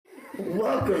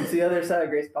Welcome to the Other Side of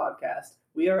Grace podcast.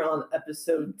 We are on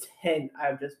episode 10,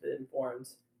 I've just been informed,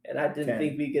 and I didn't 10.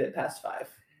 think we'd get it past 5.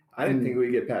 I didn't think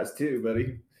we'd get past 2,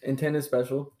 buddy. And 10 is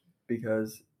special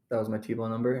because that was my T-ball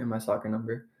number and my soccer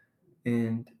number.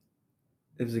 And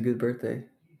it was a good birthday,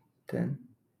 10.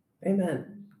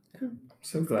 Amen. I'm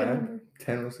so glad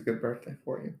 10 was a good birthday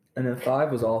for you. And then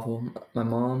 5 was awful. My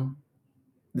mom,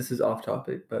 this is off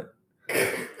topic, but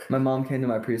my mom came to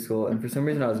my preschool, and for some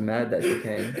reason I was mad that she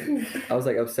came. I was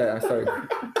like upset.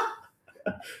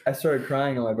 I started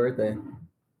crying on my birthday.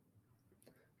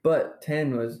 But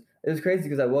 10 it was crazy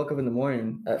because I woke up in the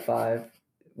morning at 5.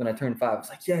 When I turned 5, I was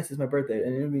like, yes, it's my birthday.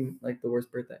 And it would be like the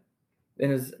worst birthday.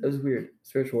 And it was weird.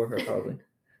 Spiritual warfare, probably.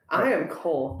 I am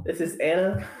Cole. This is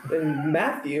Anna and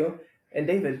Matthew and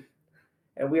David.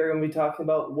 And we are going to be talking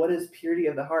about what is purity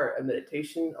of the heart, a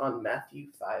meditation on Matthew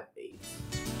 5:8.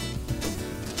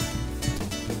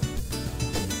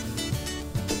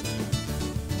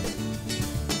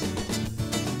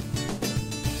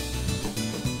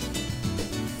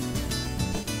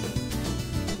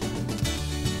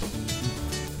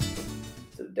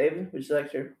 David, would you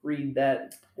like to read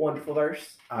that wonderful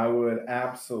verse? I would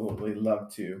absolutely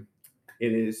love to.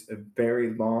 It is a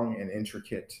very long and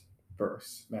intricate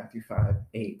verse, Matthew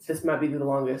 5:8. This might be the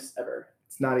longest ever.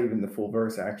 It's not even the full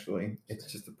verse, actually.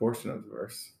 It's just a portion of the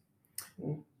verse.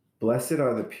 Mm. Blessed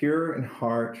are the pure in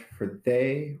heart, for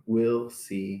they will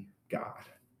see God.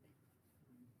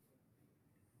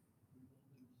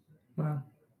 Wow.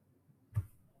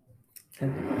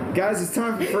 Guys, it's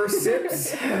time for First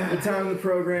Sips, the time of the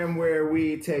program where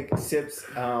we take sips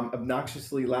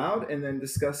obnoxiously loud and then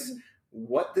discuss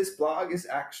what this blog is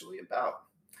actually about.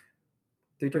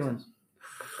 3, 2, 1.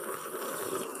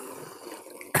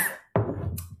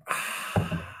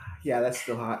 Yeah, that's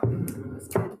still hot.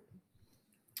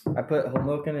 I put whole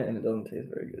milk in it, and it doesn't taste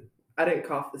very good. I didn't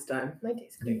cough this time. My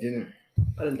taste You didn't.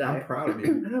 I didn't die. I'm proud of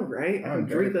you. I know, right? I'm I'm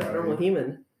very drink like a proud of normal you.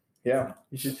 human. Yeah.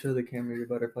 You should show the camera your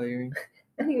butterfly earring.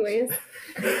 Anyways.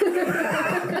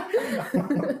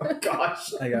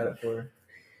 Gosh. I got it for her.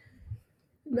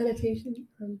 Meditation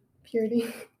on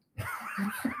purity.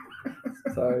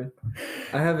 Sorry.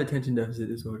 I have attention deficit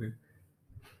disorder.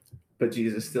 But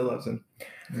Jesus still loves him.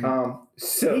 Mm.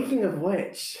 So Speaking of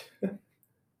which,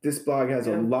 this blog has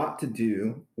Yeah. a lot to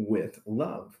do with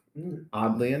love,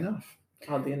 oddly enough.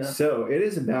 oddly enough. So it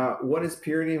is about what is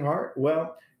purity of heart?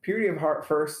 Well, purity of heart,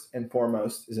 first and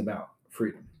foremost, is about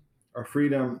freedom. Our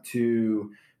freedom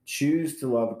to choose to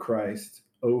love Christ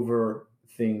over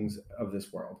things of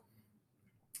this world.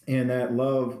 And that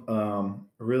love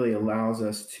really allows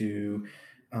us to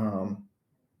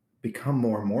become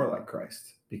more and more like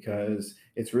Christ, because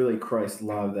it's really Christ's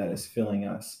love that is filling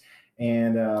us.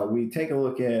 And we take a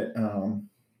look at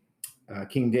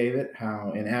King David,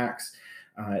 how in Acts,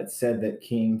 it said that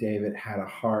King David had a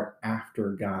heart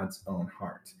after God's own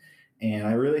heart. And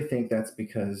I really think that's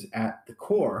because at the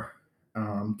core,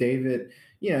 David,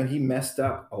 he messed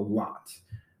up a lot.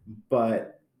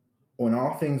 But when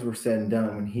all things were said and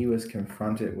done, when he was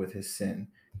confronted with his sin,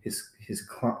 his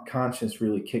conscience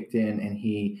really kicked in, and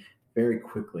he very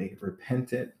quickly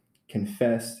repented,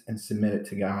 confessed, and submitted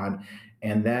to God.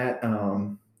 And that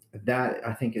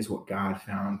I think is what God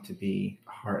found to be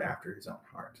a heart after his own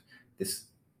heart. This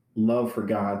love for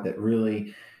God that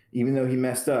really, even though he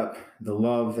messed up, the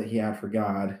love that he had for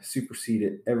God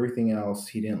superseded everything else.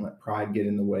 He didn't let pride get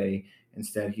in the way.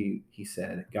 Instead, he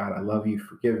said, God, I love you.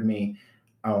 Forgive me.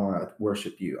 I want to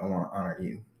worship you. I want to honor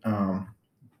you.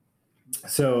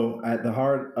 So at the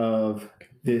heart of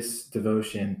this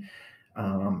devotion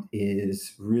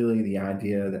is really the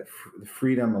idea that the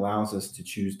freedom allows us to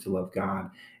choose to love God.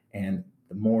 And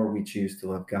the more we choose to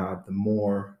love God, the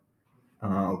more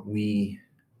we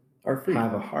Are free.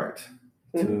 have a heart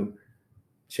to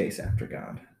chase after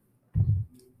God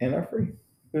and are free.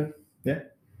 Yeah.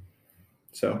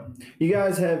 So you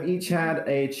guys have each had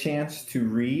a chance to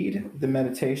read the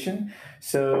meditation.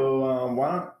 So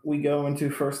why don't we go into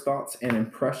first thoughts and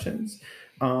impressions?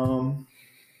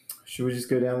 Should we just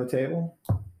go down the table?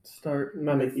 Start.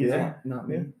 Might make it easier. Yeah. Not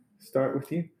me. Start with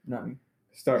you. Not me.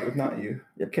 Start with not you.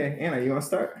 Okay, Anna, you want to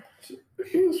start?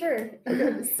 Sure.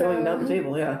 Going down the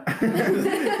table, yeah.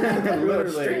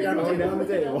 Literally Straight down the going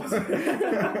table. down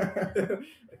the table.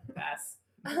 Pass.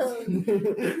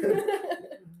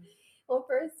 Well,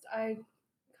 first,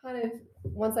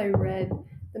 once I read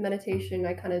the meditation,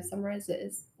 I kind of summarized it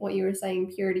as what you were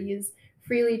saying. Purity is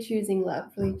freely choosing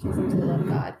love, freely choosing to love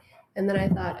God. And then I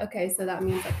thought, okay, so that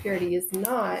means that purity is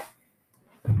not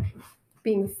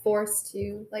being forced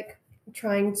to, like,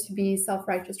 trying to be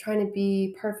self-righteous, trying to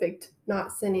be perfect,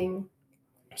 not sinning,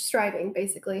 striving,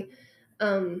 basically.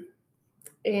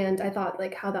 And I thought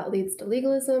like how that leads to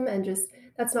legalism, and just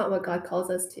that's not what God calls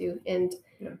us to. And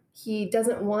Yeah. He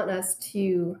doesn't want us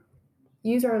to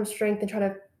use our own strength and try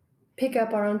to pick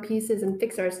up our own pieces and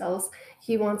fix ourselves.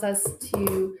 He wants us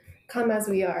to come as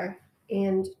we are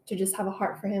and to just have a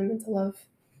heart for Him and to love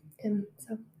Him.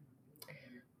 So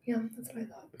yeah, that's what I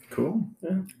thought. Cool.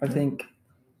 I think Are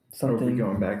we something.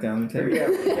 going back down the table? Yeah.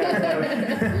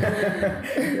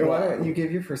 Why don't you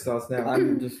give your first thoughts now?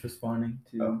 I'm just responding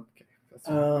to. Oh, okay. That's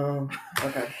fine.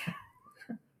 Okay.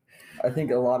 I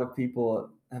think a lot of people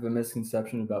have a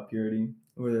misconception about purity,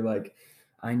 where they're like,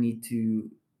 I need to.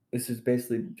 This is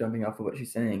basically jumping off of what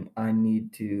she's saying. I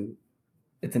need to.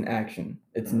 It's an action.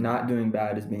 It's not doing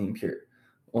bad as being pure.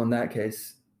 Well, in that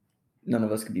case, none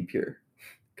of us could be pure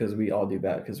because we all do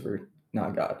bad because we're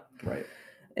not God. Right.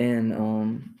 And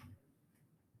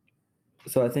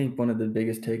so I think one of the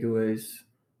biggest takeaways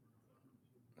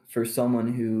for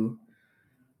someone who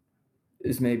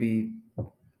is maybe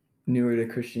newer to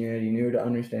Christianity, newer to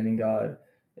understanding God,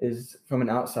 is from an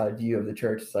outside view of the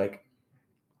church. It's like,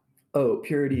 oh,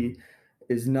 purity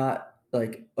is not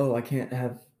like, oh, I can't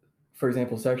have, for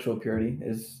example, sexual purity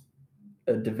is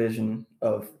a division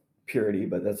of purity,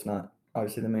 but that's not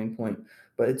obviously the main point.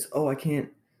 But it's, oh, I can't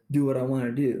do what I want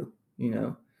to do, you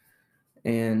know?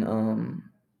 And,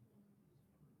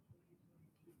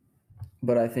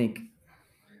 but I think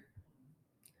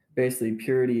basically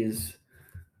purity is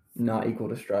not equal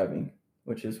to striving,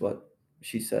 which is what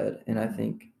she said. And I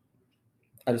think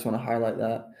I just want to highlight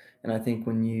that. And I think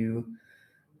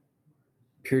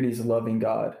purity is loving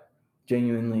God,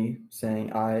 genuinely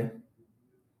saying,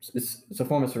 it's a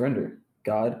form of surrender.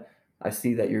 God, I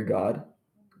see that you're God,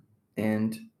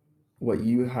 and what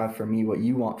you have for me, what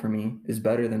you want for me, is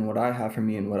better than what I have for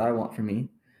me and what I want for me.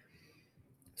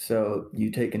 So you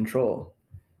take control.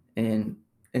 And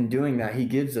in doing that, He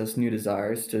gives us new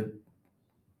desires to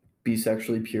be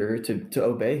sexually pure, to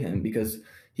obey Him, because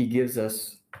He gives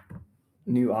us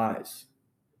new eyes.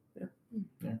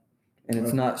 Yeah. And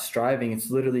it's not striving, it's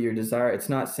literally your desire. It's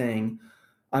not saying,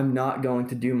 I'm not going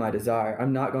to do my desire.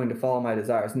 I'm not going to follow my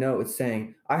desires. No, it's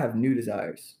saying, I have new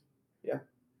desires. Yeah.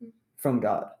 From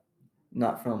God,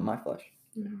 not from my flesh.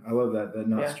 I love that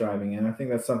not Yeah. striving, and I think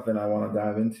that's something I want to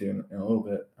dive into in a little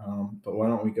bit. But why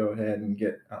don't we go ahead and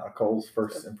get Cole's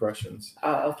first impressions?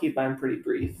 I'll keep mine pretty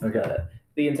brief. Okay.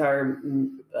 The entire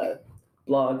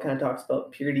blog kind of talks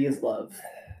about purity is love.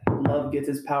 Love gets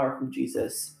its power from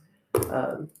Jesus.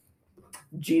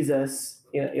 Jesus,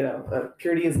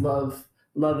 purity is love.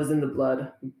 Love is in the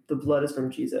blood. The blood is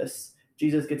from Jesus.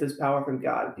 Jesus gets his power from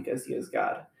God because He is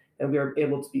God. And we are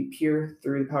able to be pure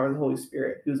through the power of the Holy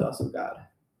Spirit, who's also God.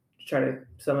 To try to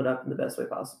sum it up in the best way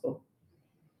possible.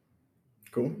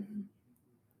 Cool.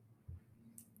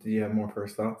 Do you have more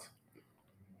first thoughts?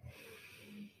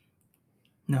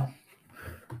 No.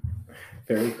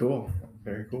 Very cool.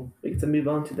 Very cool. We get to move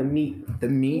on to the meat. The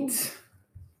meat.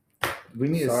 We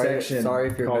need a section. Sorry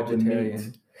if you're called the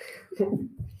vegetarian.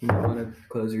 You want to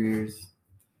close your ears.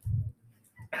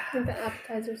 I think the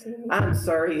appetizers and the meat. I'm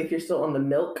sorry if you're still on the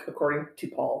milk, according to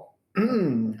Paul.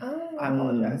 meat. Oh. I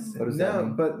apologize. What does that No,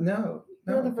 mean? but no.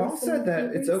 No, the Paul verse said in that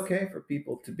it's Hebrews. okay for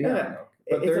people to be Yeah. on milk.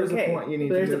 But It's there's okay. a point you need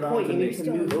But to there's move a on point to you need meat.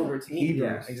 to move over to meat.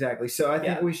 Yeah, exactly. So I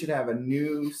think Yeah. we should have a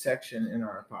new section in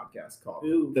our podcast called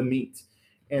Ooh. The Meat.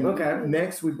 And Okay.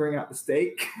 next we bring out the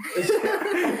steak. have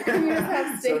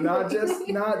So steak. not just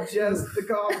the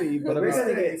coffee, but We're a gonna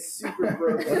steak. get super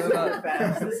broke What about-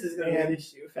 fast. This is gonna be an And-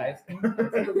 issue, guys. And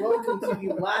welcome to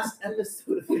the last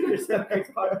episode of the Figures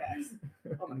Upgrades podcast.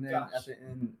 Oh And my then gosh. at the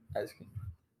end, ice cream.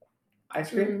 Ice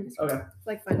cream? Okay. It's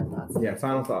like final thoughts. Yeah,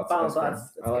 final thoughts. Final That's good.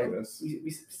 thoughts. That's I like good. this. We We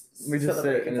just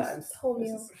celebrate sit good and it's- times. Whole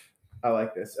meal. I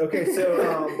like this. Okay,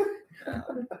 so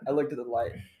I looked at the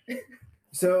light.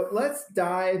 So let's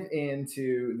dive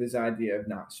into this idea of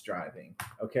not striving.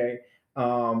 Okay.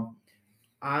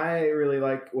 I really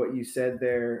like what you said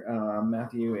there,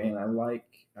 Matthew, and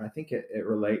I think it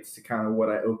relates to kind of what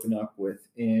I open up with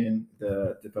in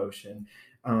the devotion.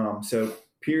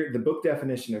 The book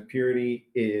definition of purity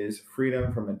is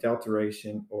freedom from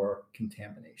adulteration or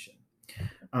contamination.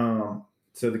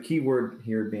 So the key word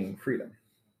here being freedom.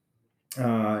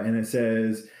 And it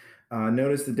says,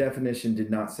 notice the definition did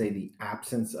not say the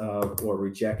absence of or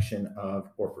rejection of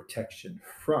or protection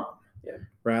from. Yeah.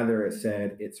 Rather, it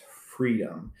said it's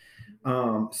freedom.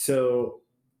 So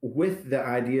with the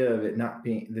idea of it not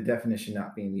being, the definition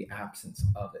not being the absence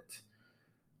of it,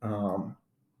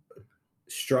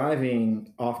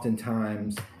 striving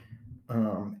oftentimes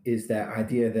is that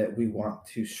idea that we want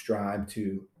to strive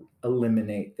to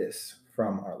eliminate this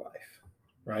from our life.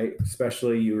 right?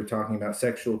 Especially you were talking about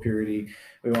sexual purity.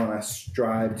 We want to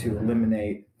strive to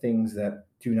eliminate things that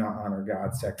do not honor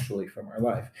God sexually from our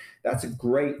life. That's a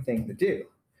great thing to do,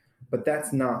 but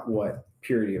that's not what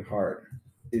purity of heart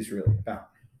is really about.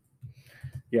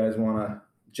 You guys want to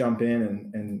jump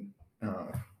in and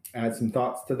add some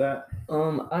thoughts to that?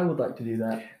 I would like to do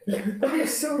that. I'm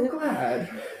so glad.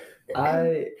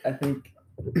 I think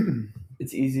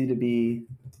it's easy to be,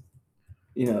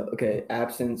 okay,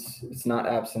 absence. It's not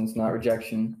absence, not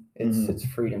rejection. It's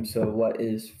freedom. So what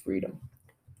is freedom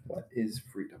What is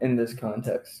freedom? in this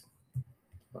context?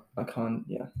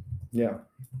 Yeah.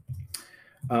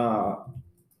 Are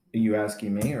you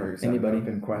asking me, or is that Anybody? an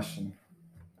open question?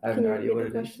 I have Can you no idea repeat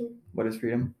what the it is. question? What is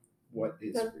freedom? What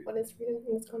is No, freedom? what is freedom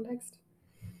in this context?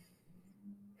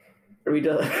 Are we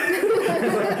done? What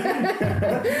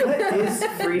is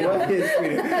freedom? What is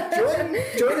freedom?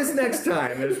 Join us next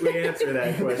time as we answer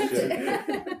that question.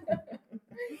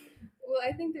 Well,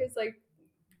 I think there's like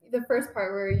the first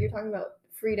part where you're talking about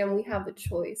freedom. We have the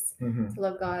choice Mhm. to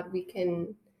love God. We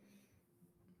can,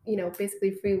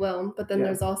 basically free will. But then Yeah.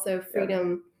 there's also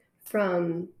freedom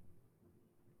from,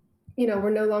 we're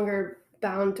no longer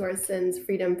bound to our sins.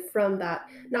 Freedom from that,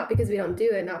 not because we don't do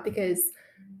it, not because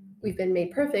we've been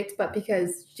made perfect, but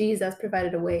because Jesus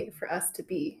provided a way for us to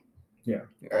be.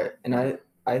 Right. And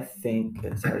I think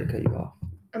sorry to cut you off.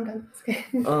 I'm done.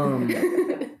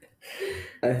 It's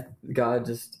okay. God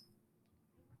just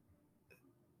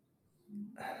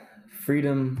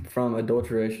freedom from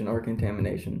adulteration or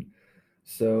contamination.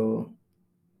 So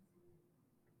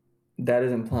that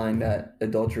is implying that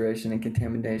adulteration and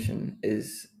contamination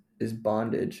is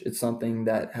bondage. It's something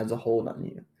that has a hold on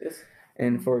you. Yes.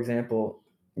 And for example,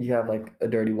 you have like a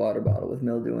dirty water bottle with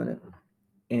mildew in it.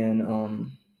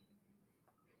 And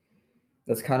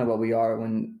that's kind of what we are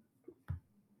when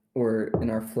we're in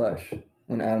our flesh.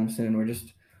 When Adam sinned,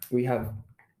 we have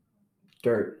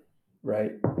dirt,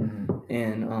 right? Mhm.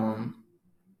 And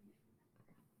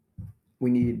we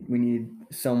need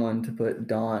someone to put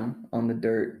Dawn on the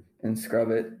dirt and scrub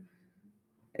it,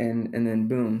 and then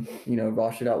boom,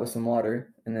 wash it out with some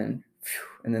water, and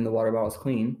then the water bottle's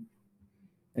clean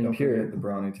and Don't pure. forget the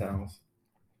brownie towels.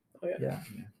 Oh, yeah. Yeah.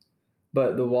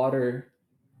 But the water,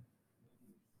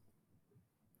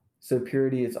 so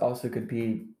purity, it's also could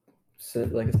be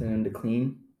like a synonym to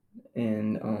clean,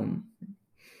 and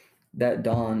that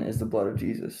Dawn is the blood of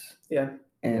Jesus. Yeah.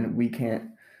 And we can't,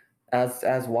 as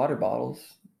water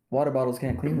bottles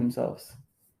can't clean themselves.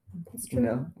 It's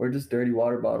true. We're just dirty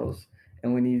water bottles,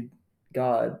 and we need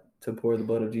God to pour the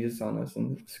blood of Jesus on us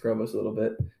and scrub us a little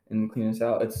bit and clean us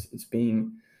out. It's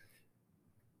being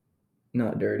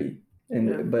not dirty,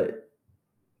 but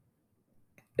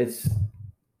it's,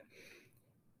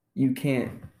 you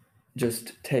can't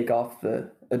just take off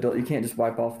you can't just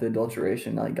wipe off the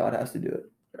adulteration. Like God has to do it.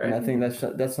 Right. And I think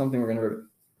that's something we're gonna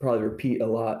probably repeat a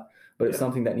lot, but it's Yeah.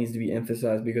 something that needs to be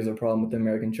emphasized, because the problem with the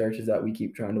American church is that we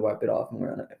keep trying to wipe it off and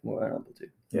we're unable to.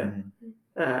 Yeah. Mhm.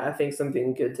 I think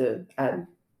something good to add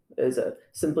is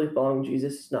simply following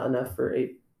Jesus is not enough for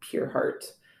a pure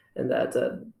heart. And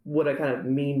that what I kind of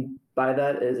mean by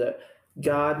that is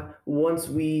God, once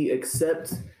we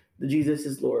accept that Jesus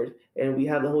is Lord and we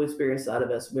have the Holy Spirit inside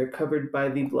of us, we're covered by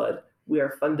the blood, we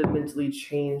are fundamentally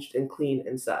changed and clean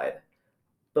inside.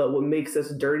 But what makes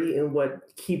us dirty and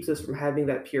what keeps us from having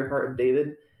that pure heart of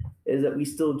David is that we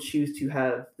still choose to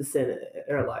have the sin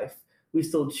in our life. We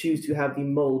still choose to have the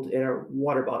mold in our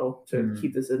water bottle to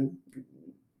keep this in,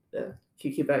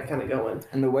 keep that kind of going.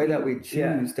 And the way that we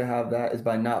choose to have that is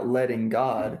by not letting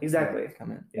God Exactly.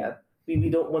 come in. Yeah. We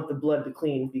don't want the blood to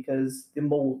clean because the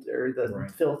mold or the Right.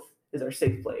 filth is our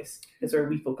safe place. It's where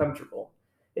we feel comfortable.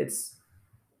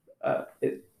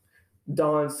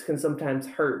 Dawns can sometimes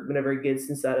hurt whenever it gets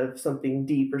inside of something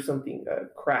deep or something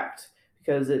cracked,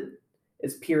 because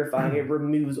it's purifying. It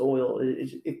removes oil.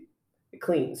 It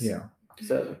cleans. Yeah.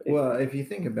 So Well, if you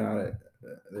think about it,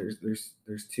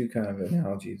 there's two kind of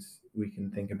analogies we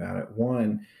can think about it.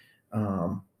 One,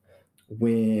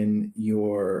 when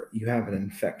you have an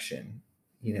infection,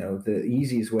 the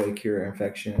easiest way to cure an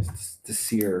infection is to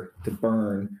sear, to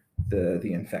burn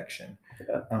the infection.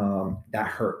 Yeah. That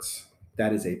hurts.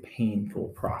 That is a painful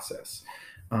process.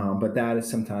 But that is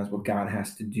sometimes what God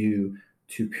has to do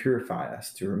to purify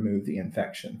us, to remove the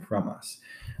infection from us.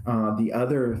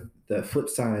 The flip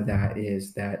side of that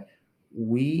is that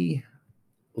we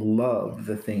love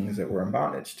the things that we're in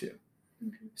bondage to.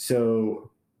 Mm-hmm. So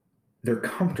they're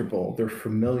comfortable, they're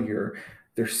familiar,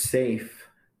 they're safe,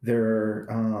 they're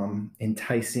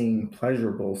enticing,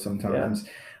 pleasurable sometimes.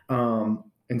 Yeah.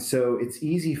 And so it's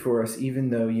easy for us, even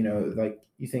though, like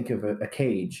you think of a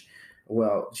cage.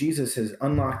 well, Jesus has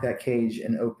unlocked that cage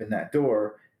and opened that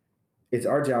door. It's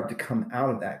our job to come out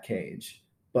of that cage.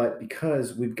 But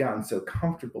because we've gotten so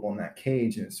comfortable in that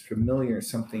cage and it's familiar,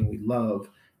 something we love,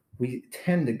 we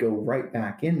tend to go right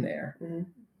back in there. Mhm.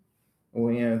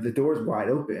 When the door's wide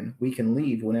open, we can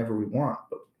leave whenever we want,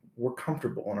 but we're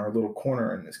comfortable in our little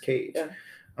corner in this cage. Yeah.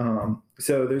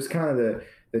 So there's kind of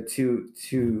the two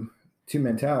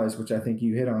mentalities, which I think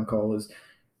you hit on, Cole, is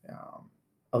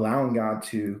allowing God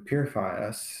to purify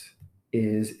us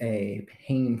is a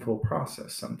painful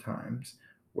process sometimes,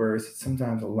 whereas it's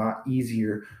sometimes a lot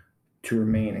easier to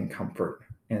remain in comfort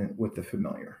and with the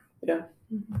familiar. Yeah.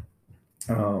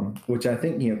 Which I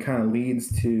think, kind of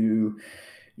leads to,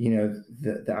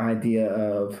 the idea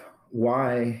of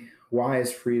why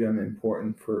is freedom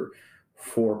important for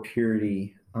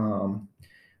purity?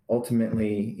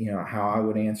 Ultimately, how I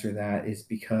would answer that is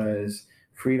because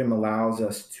freedom allows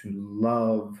us to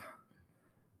love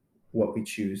what we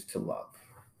choose to love.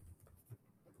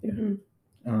 Yeah.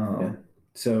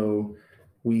 So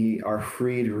we are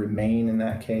free to remain in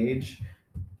that cage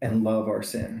and love our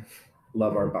sin,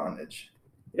 love our bondage.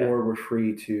 Yeah. Or we're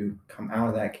free to come out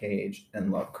of that cage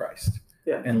and love Christ.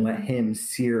 Yeah. And let him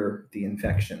sear the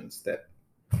infections that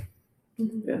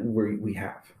we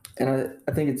have. And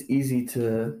I think it's easy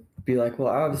to be like, well,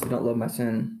 I obviously don't love my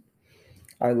sin.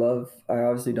 I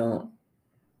obviously don't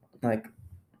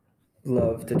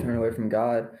love to turn away from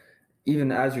God.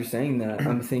 Even as you're saying that,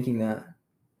 I'm thinking like,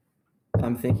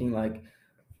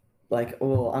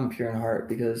 well, I'm pure in heart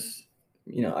because,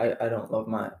 I don't love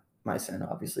my sin,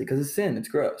 obviously, because it's sin. It's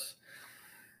gross.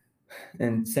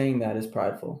 And saying that is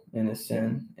prideful and is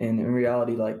sin. And in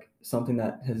reality, like something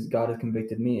that God has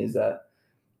convicted me is that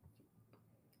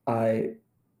I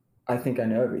think I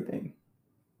know everything.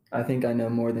 I think I know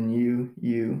more than you,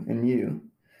 and you.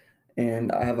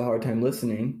 And I have a hard time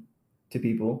listening to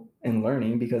people and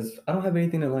learning because I don't have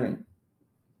anything to learn.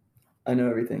 I know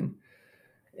everything.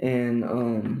 And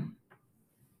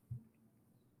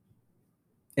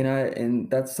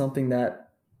that's something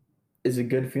that is a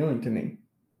good feeling to me.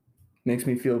 Makes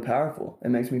me feel powerful. It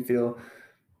makes me feel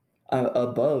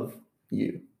above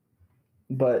you.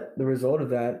 But the result of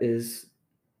that is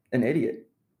an idiot.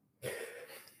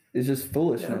 It's just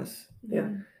foolishness. Yeah.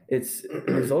 It's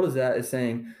the result of that is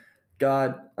saying,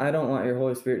 God, I don't want your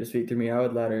Holy Spirit to speak through me. I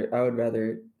would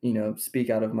rather, speak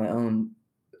out of my own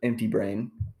empty brain.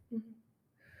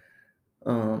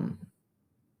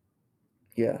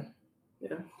 Yeah. Yeah.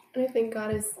 And I think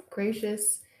God is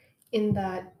gracious in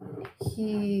that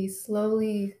he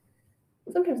slowly,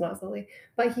 sometimes not slowly,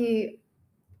 but he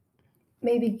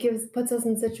maybe puts us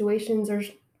in situations or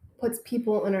puts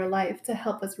people in our life to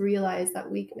help us realize that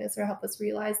weakness or help us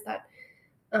realize that,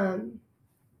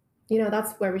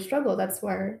 that's where we struggle. That's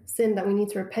where sin that we need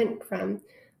to repent from.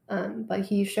 But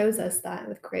he shows us that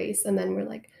with grace. And then we're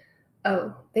like,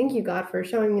 oh, thank you, God, for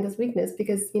showing me this weakness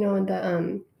because,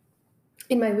 in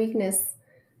my weakness,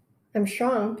 I'm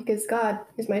strong because God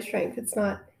is my strength. It's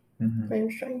not my own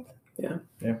strength. Yeah.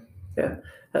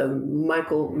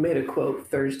 Michael made a quote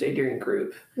Thursday during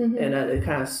group, and it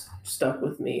kind of stuck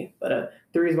with me. But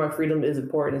the reason why freedom is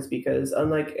important is because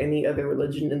unlike any other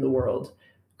religion in the world,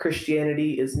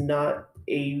 Christianity is not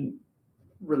a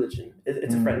religion.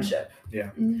 It's a friendship. Yeah.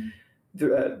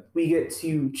 We get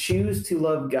to choose to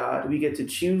love God. We get to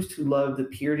choose to love the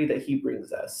purity that he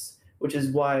brings us, which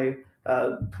is why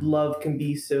love can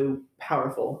be so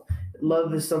powerful.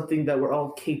 Love is something that we're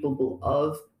all capable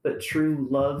of, but true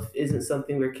love isn't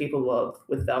something we're capable of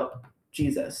without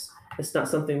Jesus. It's not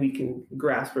something we can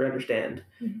grasp or understand.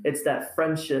 It's that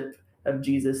friendship of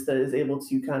Jesus that is able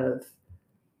to kind of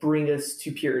bring us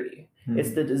to purity.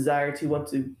 It's the desire to want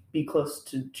to be close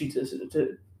to Jesus,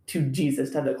 to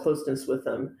Jesus, to have that closeness with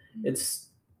him. It's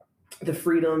the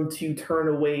freedom to turn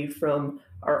away from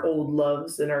our old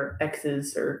loves and our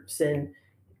exes or sin,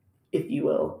 if you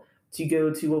will, to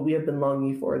go to what we have been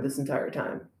longing for this entire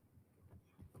time.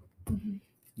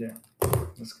 Yeah,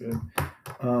 that's good.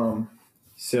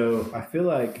 So I feel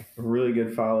like a really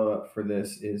good follow-up for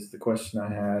this is the question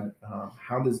I had.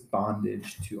 How does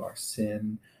bondage to our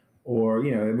sin, or,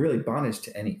 really bondage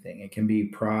to anything? It can be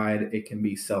pride, it can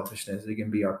be selfishness, it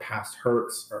can be our past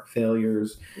hurts, our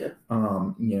failures,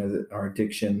 our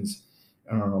addictions.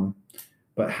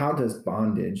 But how does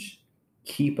bondage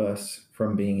keep us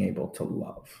from being able to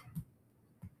love?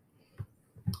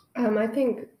 I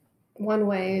think one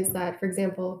way is that, for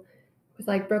example, with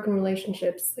like broken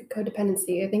relationships, like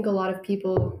codependency, I think a lot of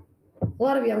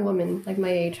young women like my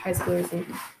age, high schoolers, and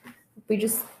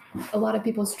a lot of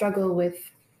people struggle with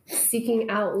seeking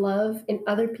out love in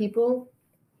other people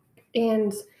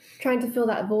and trying to fill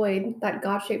that void, that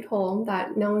God-shaped hole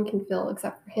that no one can fill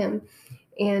except for him.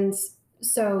 And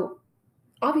so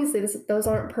obviously those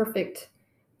aren't perfect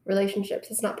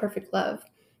relationships. It's not perfect love.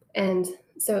 And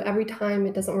so every time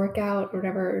it doesn't work out or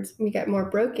whatever, we get more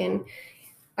broken,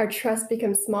 our trust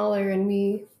becomes smaller and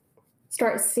we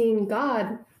start seeing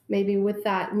God maybe with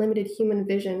that limited human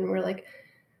vision. We're like,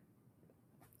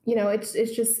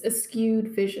 it's just a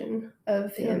skewed vision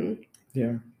of him.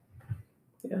 Yeah.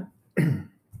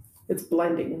 It's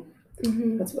blinding.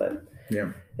 Mm-hmm. That's what.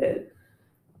 Yeah.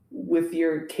 With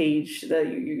your cage that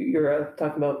you're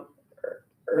talking about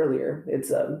earlier,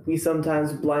 it's we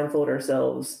sometimes blindfold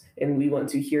ourselves and we want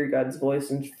to hear God's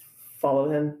voice and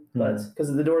follow him, but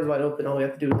because the door is wide open, all we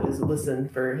have to do is listen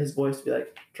for his voice to be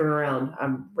like, turn around,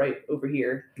 I'm right over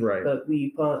here. Right. But we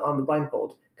put on the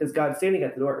blindfold because God's standing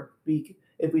at the door.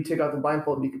 If we took out the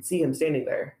blindfold, we could see him standing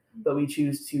there, but we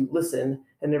choose to listen,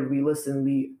 and whenever we listen,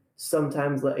 we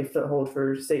sometimes let a foothold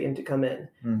for Satan to come in.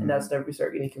 And that's whenever we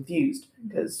start getting confused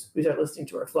because we start listening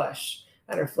to our flesh,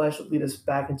 and our flesh will lead us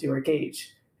back into our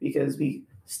cage because we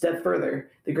step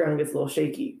further, the ground gets a little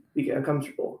shaky, we get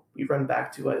uncomfortable, we run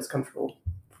back to what is comfortable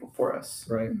for us.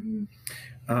 Right.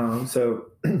 Mm-hmm. So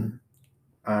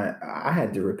I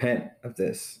had to repent of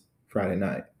this Friday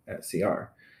night at CR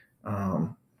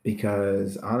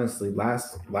because honestly,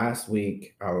 last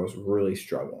week I was really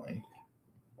struggling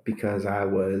because I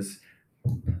was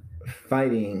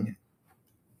fighting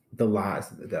the lies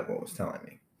that the devil was telling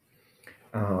me.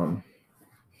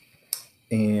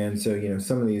 And so,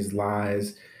 some of these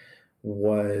lies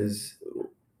was,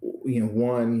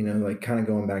 one, like kind of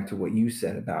going back to what you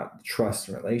said about trust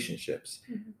and relationships.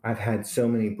 Mm-hmm. I've had so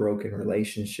many broken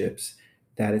relationships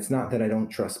that it's not that I don't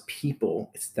trust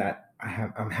people, it's that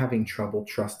I'm having trouble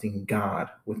trusting God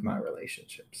with my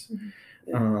relationships.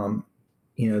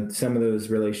 Mm-hmm. Some of those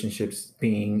relationships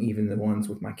being even the ones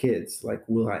with my kids, like,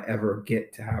 will I ever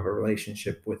get to have a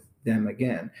relationship with them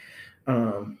again?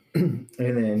 And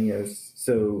then,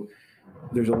 so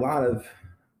there's a lot of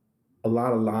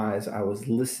lies I was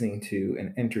listening to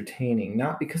and entertaining,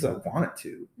 not because I wanted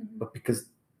to, but because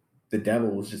the devil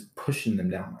was just pushing them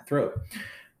down my throat.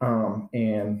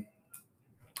 And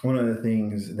one of the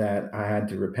things that I had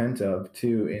to repent of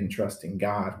too in trusting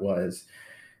God was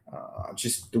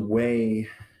just the way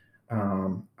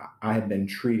I had been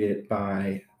treated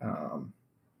by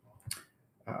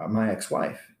my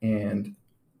ex-wife. And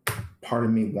part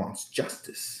of me wants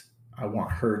justice. I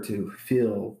want her to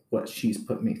feel what she's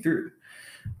put me through.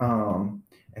 And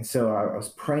so I was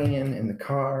praying in the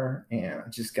car, and I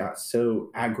just got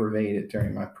so aggravated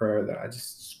during my prayer that I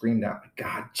just screamed out,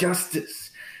 God,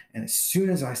 justice. And as soon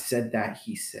as I said that,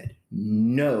 he said,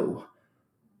 no,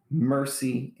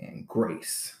 mercy and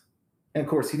grace. And of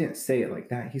course, he didn't say it like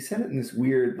that. He said it in this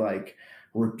weird, like,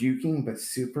 rebuking, but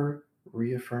super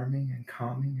reaffirming and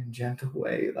calming and gentle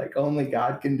way, like only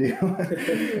God can do.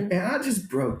 And I just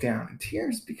broke down in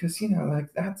tears because,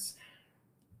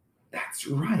 that's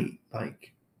right.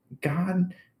 Like,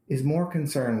 God is more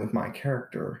concerned with my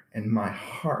character and my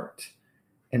heart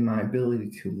and my ability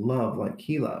to love like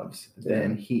he loves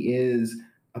than he is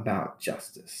about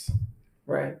justice.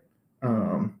 Right.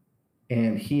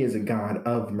 And he is a God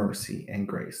of mercy and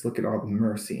grace. Look at all the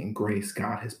mercy and grace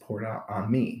God has poured out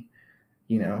on me.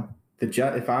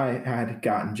 If I had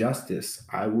gotten justice,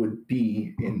 I would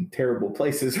be in terrible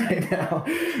places right now.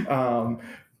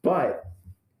 But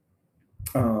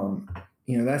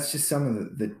that's just some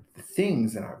of the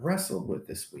things that I wrestled with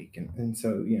this week. And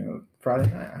so,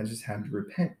 Friday night, I just had to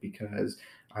repent because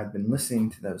I'd been listening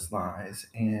to those lies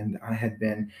and I had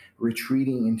been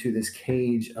retreating into this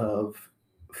cage of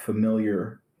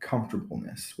familiar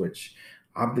comfortableness, which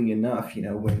oddly enough,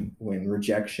 when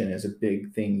rejection is a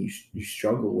big thing you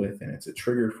struggle with and it's a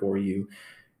trigger for you,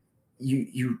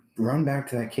 you run back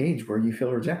to that cage where you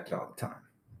feel rejected all the time.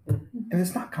 And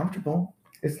it's not comfortable.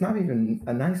 It's not even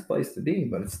a nice place to be,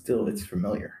 but it's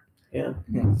familiar. Yeah.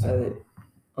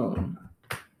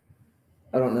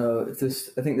 I don't know if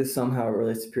this, I think this somehow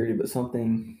relates to purity, but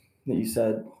something that you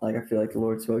said, like, I feel like the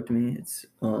Lord spoke to me.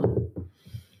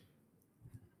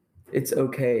 It's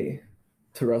okay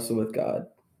to wrestle with God.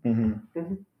 Mm-hmm.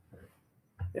 Mm-hmm.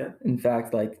 Yeah. In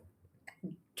fact, like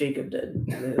Jacob did.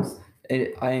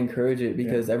 I encourage it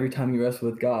because every time you wrestle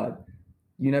with God,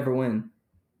 you never win.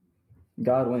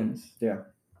 God wins. Yeah.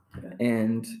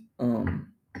 And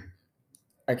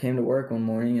I came to work one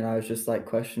morning and I was just like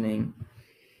questioning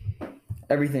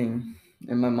everything,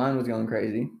 and my mind was going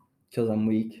crazy because I'm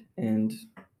weak, and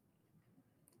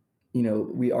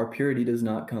our purity does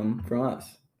not come from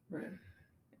us. Right.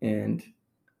 And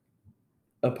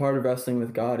a part of wrestling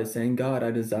with God is saying, God,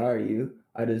 I desire you,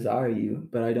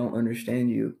 but I don't understand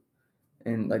you.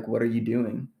 And like, what are you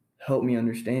doing? Help me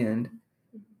understand.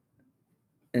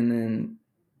 And then,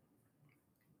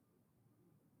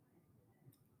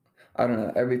 I don't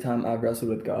know, every time I've wrestled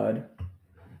with God,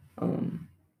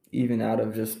 even out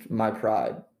of just my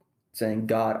pride, saying,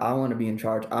 God, I want to be in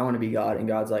charge. I want to be God. And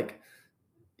God's like,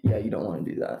 yeah, you don't want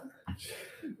to do that.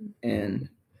 And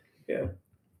Yeah.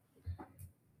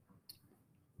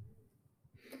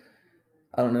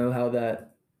 I don't know how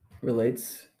that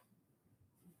relates.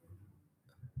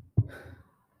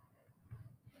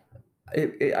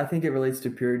 I think it relates to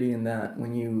purity in that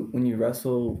when you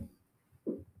wrestle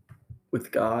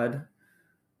with God,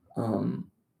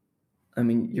 I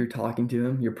mean, you're talking to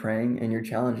him, you're praying, and you're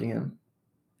challenging him.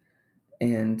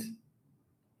 And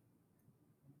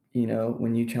you know,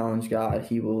 when you challenge God,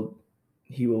 he will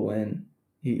win.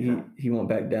 He won't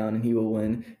back down, and he will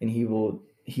win, and he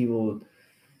will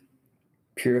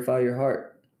purify your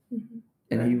heart.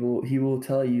 And he will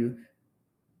tell you,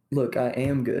 look, I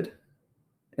am good,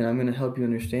 and I'm going to help you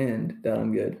understand that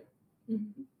I'm good.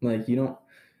 Like,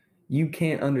 you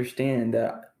can't understand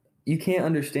that. You can't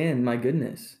understand my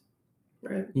goodness.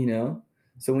 Right. You know?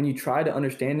 So when you try to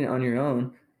understand it on your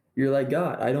own, you're like,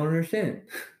 God, I don't understand.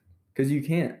 Because you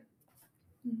can't.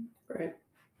 Right.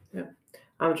 Yeah.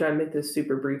 I'm going to try and make this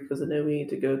super brief because I know we need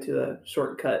to go to a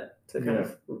shortcut to kind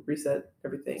of reset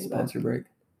everything. Sponsor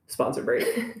break.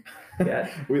 Yeah.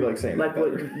 We like saying like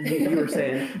what you were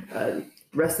saying.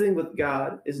 Wrestling with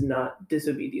God is not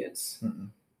disobedience.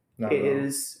 Not It at all.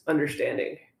 is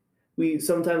understanding. We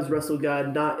sometimes wrestle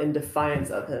God not in defiance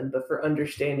of him, but for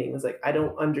understanding. It's like, I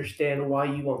don't understand why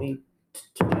you want me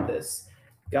to do this.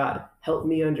 God, help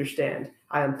me understand.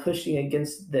 I am pushing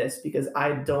against this because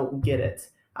I don't get it.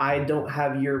 I don't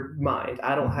have your mind.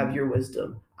 I don't have your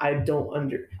wisdom. I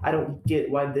don't get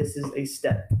why this is a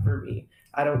step for me.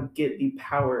 I don't get the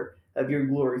power of your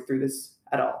glory through this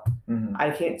at all. I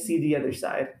can't see the other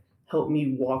side. Help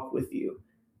me walk with you.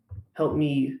 Help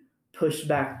me push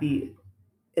back the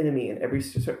enemy in every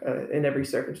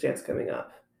circumstance coming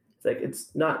up. It's like,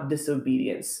 it's not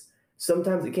disobedience.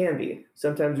 Sometimes it can be.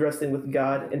 Sometimes wrestling with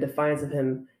God in defiance of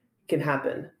him can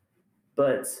happen.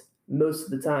 But most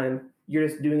of the time, you're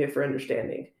just doing it for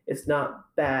understanding. It's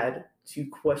not bad to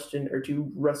question or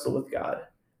to wrestle with God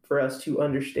for us to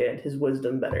understand his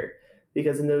wisdom better.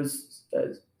 Because in those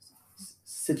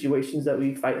situations that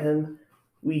we fight him,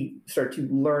 we start to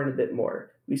learn a bit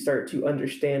more. We start to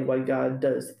understand why God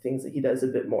does the things that he does a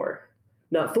bit more.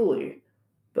 Not fully,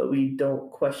 but we don't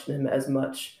question him as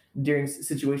much during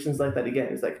situations like that again.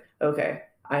 It's like, okay,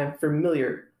 I am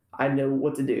familiar. I know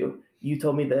what to do. You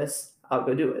told me this, I'll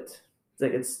go do it. It's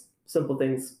like, it's simple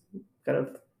things kind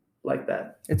of like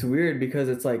that. It's weird because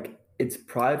it's like, it's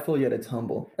prideful yet it's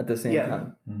humble at the same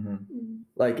time.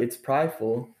 Like, it's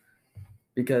prideful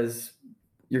because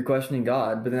you're questioning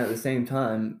God, but then at the same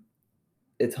time,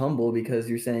 it's humble because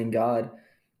you're saying, God,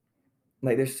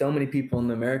 like, there's so many people in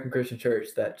the American Christian church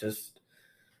that just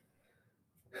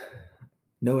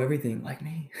know everything like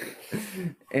me.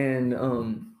 And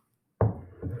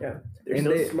they're and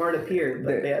so smart up here,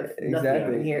 but they have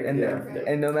nothing in here.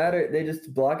 And no matter, they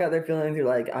just block out their feelings. You're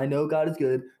like, I know God is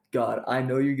good. God, I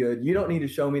know you're good. You don't need to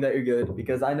show me that you're good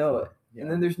because I know it. And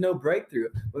then there's no breakthrough.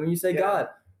 But when you say, God,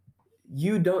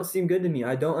 you don't seem good to me.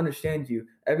 I don't understand you.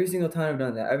 Every single time I've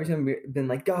done that, every time I've been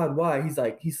like, God, why? He's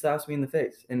like, he slaps me in the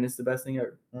face. And it's the best thing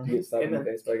ever. To get slapped in the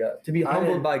face by God. To be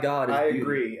humbled by God is beauty.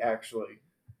 agree, actually.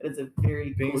 It's a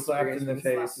very Being cool slapped experience in the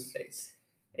being slapped face. in the face.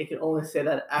 It can only say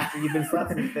that after you've been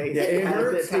slapped in the face. Yeah, it How does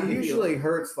hurts. how It do you feel? usually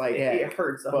hurts like It heck.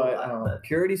 hurts a but, whole lot.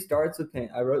 Purity starts with pain.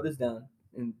 I wrote this down.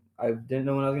 And I didn't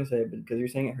know what I was going to say, but because you're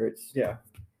saying it hurts. Yeah.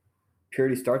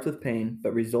 Purity starts with pain,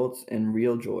 but results in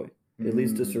real joy. It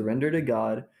leads to surrender to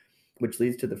God, which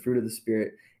leads to the fruit of the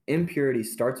Spirit. Impurity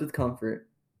starts with comfort,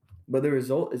 but the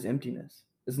result is emptiness.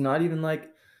 It's not even like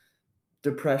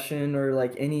depression or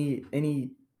like any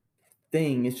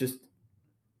thing. It's just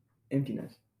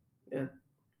emptiness. Yeah.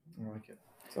 I like it.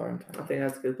 Sorry, I'm I tired. think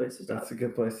that's a good place to stop. That's a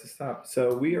good place to stop.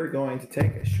 So we are going to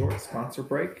take a short sponsor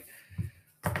break.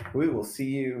 We will see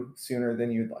you sooner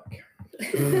than you'd like.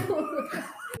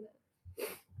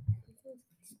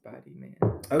 Spidey man.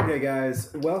 Okay,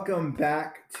 guys, welcome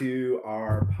back to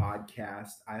our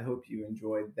podcast. I hope you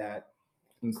enjoyed that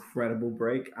incredible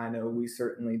break. I know we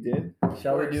certainly did.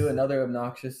 Shall we do another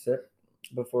obnoxious sip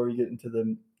before we get into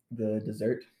the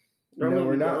dessert? Normally no,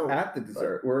 we're we not don't, at the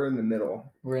dessert. We're in the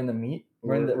middle. We're in the meat.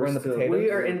 We're in the still- potatoes.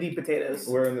 We are in the potatoes.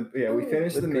 We're in the we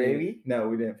finished With the gravy? meat. No,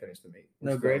 we didn't finish the meat.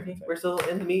 No We're still in gravy? the We're still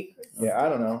in the meat. potatoes. Yeah, I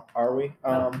don't know. Are we?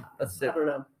 Let's I sip. don't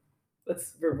know.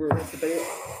 We're debating.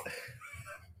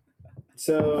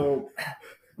 So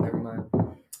Never mind.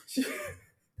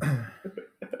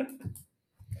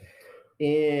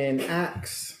 in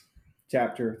Acts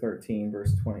chapter 13,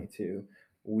 verse 22,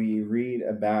 we read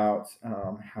about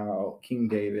how King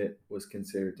David was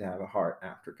considered to have a heart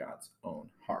after God's own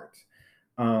heart.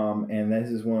 And this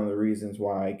is one of the reasons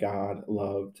why God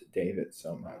loved David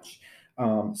so much.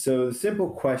 So the simple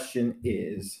question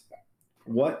is,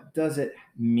 what does it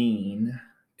mean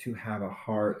to have a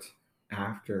heart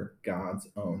after God's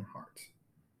own heart?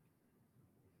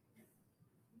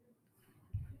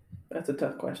 That's a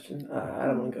tough question. I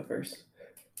don't want to go first.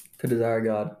 To desire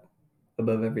God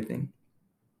above everything.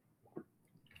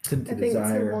 I think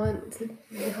to want to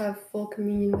have full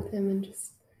communion with Him and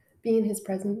just be in His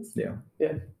presence. Yeah.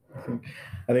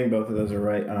 I think both of those are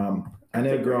right. I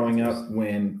know growing up,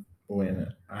 when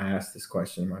I asked this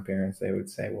question, my parents, they would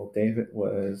say, well, David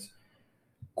was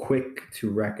quick to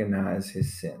recognize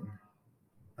his sin,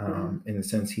 in the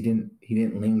sense he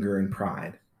didn't linger in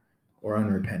pride or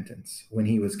unrepentance. When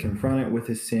he was confronted with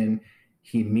his sin,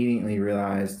 he immediately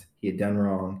realized he had done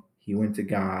wrong. He went to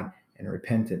God and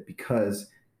repented because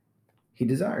he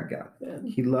desired God. Yeah.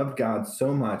 He loved God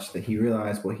so much that he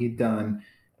realized what he'd done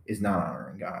is not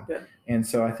honoring God. Yeah. And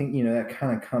so I think, that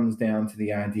kind of comes down to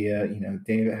the idea,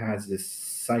 David has this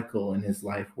cycle in his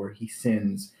life where he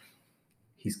sins,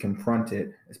 he's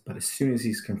confronted, but as soon as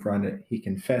he's confronted, he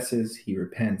confesses, he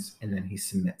repents, and then he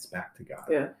submits back to God.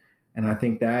 Yeah. And I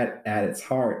think that at its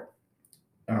heart,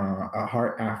 a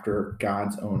heart after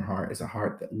God's own heart is a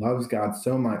heart that loves God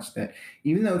so much that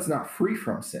even though it's not free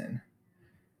from sin,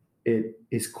 it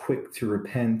is quick to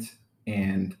repent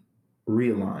and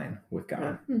realign with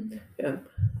God. Yeah.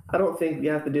 I don't think we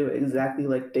have to do it exactly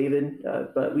like David,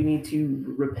 but we need to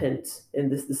repent in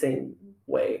the same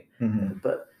way. Mm-hmm.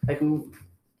 But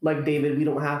like David, we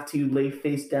don't have to lay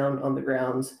face down on the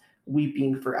ground,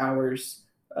 weeping for hours,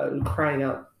 crying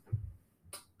out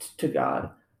to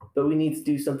God. But we need to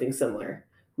do something similar.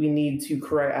 We need to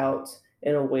cry out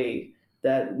in a way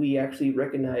that we actually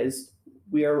recognize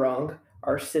we are wrong,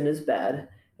 our sin is bad,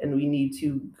 and we need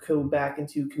to go back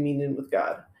into communion with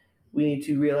God. We need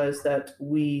to realize that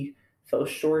we fell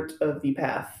short of the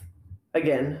path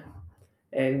again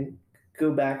and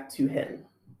go back to Him,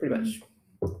 pretty much.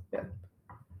 Yeah.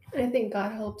 And I think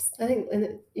God helps. I think,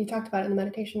 and you talked about it in the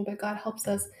meditation, but God helps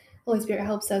us. Holy Spirit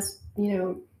helps us,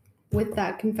 with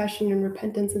that confession and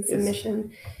repentance and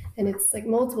submission. Yes. And it's like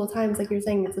multiple times, like you're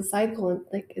saying, it's a cycle, and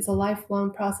like it's a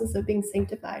lifelong process of being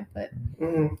sanctified. But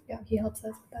yeah, He helps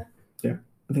us with that. Yeah.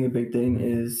 I think a big thing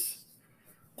is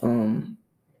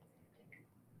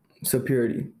so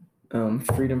purity,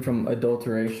 freedom from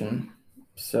adulteration.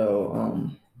 So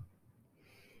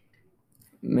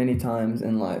many times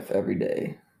in life, every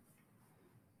day,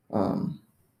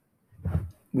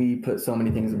 we put so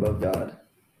many things above God.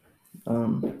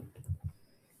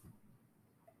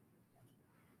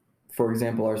 For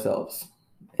example, ourselves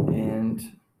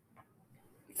and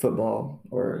football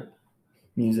or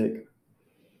music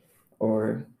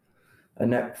or a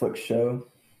Netflix show.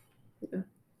 Yeah.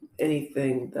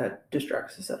 Anything that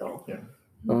distracts us at all. Yeah.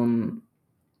 And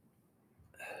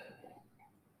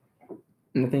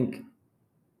I think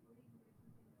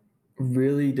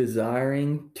really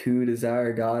desiring to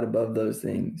desire God above those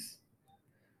things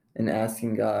and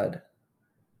asking God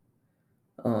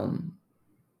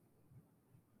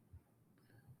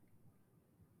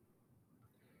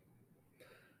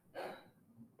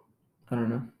I don't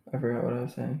know. I forgot what I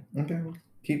was saying. Okay. Well,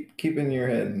 keep in your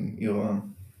head and you'll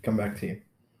come back to you.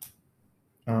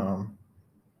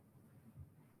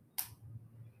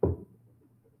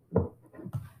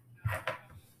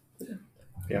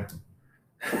 Yeah.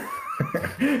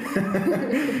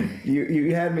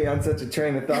 you had me on such a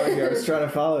train of thought here. I was trying to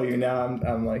follow you. Now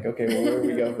I'm like, okay, well, where do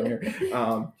we go from here?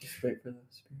 Just wait for the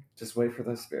Spirit. Just wait for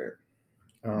the Spirit.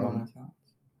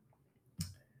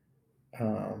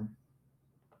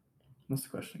 What's the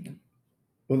question again?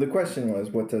 Well, the question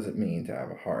was, what does it mean to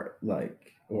have a heart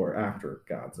like or after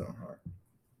God's own heart?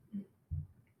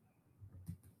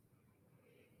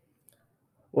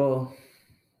 Well,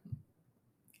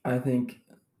 I think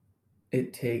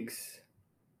it takes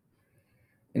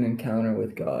an encounter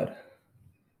with God.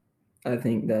 I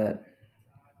think that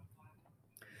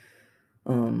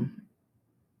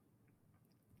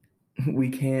we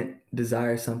can't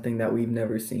desire something that we've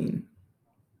never seen.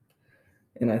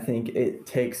 And I think it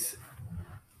takes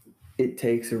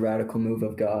a radical move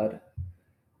of God,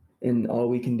 and all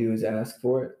we can do is ask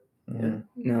for it. Mm-hmm.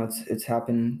 Now it's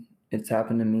happened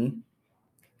to me,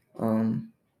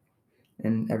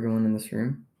 and everyone in this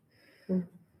room.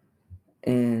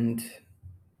 And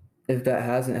if that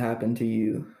hasn't happened to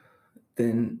you,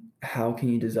 then how can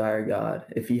you desire God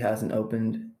if he hasn't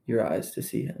opened your eyes to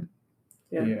see him?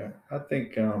 Yeah. I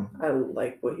think I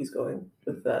like what he's going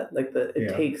with that. Like it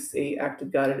Yeah. takes a act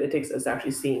of God. It takes us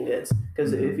actually seeing it.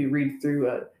 Because if you read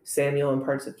through Samuel and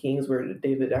parts of Kings, where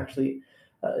David actually,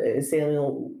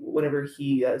 Samuel, whenever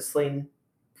he slain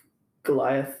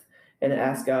Goliath and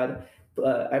asked God,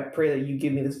 I pray that you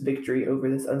give me this victory over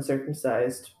this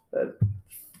uncircumcised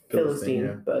Philistine.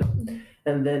 yeah. But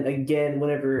and then again,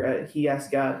 whenever he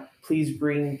asked God, please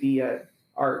bring the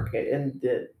ark and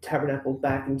the tabernacle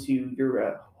back into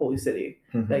your holy city.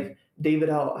 Mhm. Like David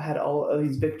had all of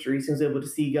these victories. He was able to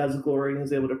see God's glory and he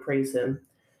was able to praise him.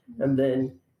 And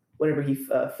then whenever he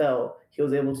fell, he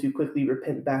was able to quickly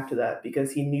repent back to that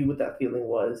because he knew what that feeling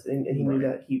was and he knew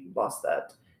that he lost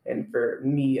that. And for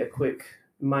me, a quick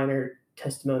minor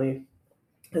testimony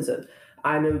is that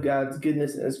I know God's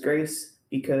goodness and his grace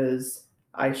because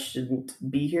I shouldn't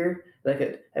be here.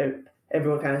 Like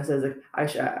everyone kind of says like I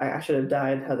should have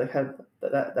died. I have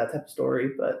that type of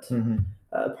story, but Mhm.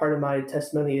 part of my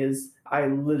testimony is I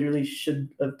literally should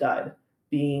have died,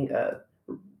 being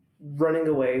running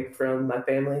away from my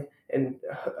family in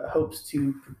hopes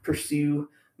to pursue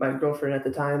my girlfriend at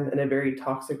the time in a very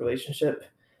toxic relationship.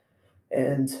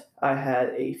 And I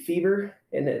had a fever,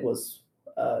 and it was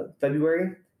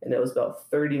February, and it was about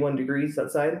 31 degrees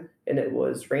outside, and it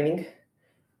was raining.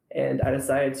 And I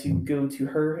decided to go to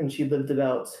her, and she lived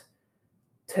about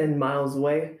 10 miles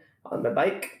away on my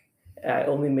bike. I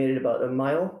only made it about a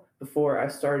mile before I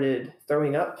started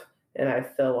throwing up, and I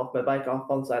fell off my bike off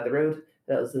on the side of the road.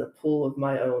 And I was in a pool of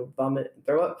my own vomit and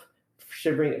throw up,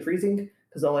 shivering and freezing,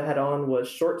 because all I had on was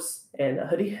shorts and a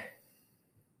hoodie.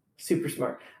 Super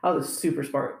smart. I was a super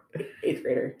smart 8th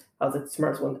grader. I was like the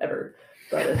smartest one ever.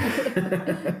 But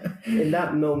in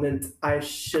that moment, I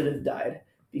should have died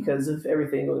because of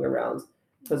everything going around.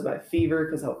 Because of my fever,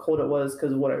 because how cold it was,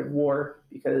 because of what I wore,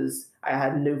 because I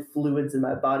had no fluids in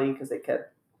my body because they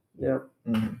kept,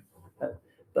 Mhm.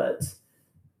 But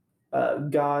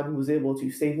God was able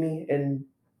to save me and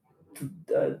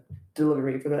deliver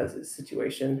me from that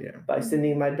situation by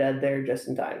sending my dad there just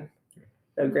in time.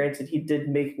 Now, granted, he did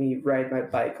make me ride my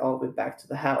bike all the way back to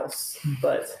the house,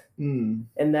 but and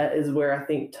that is where I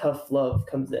think tough love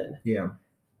comes in. Yeah.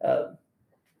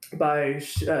 By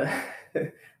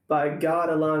God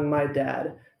allowing my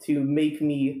dad to make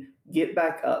me get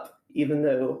back up, even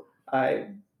though I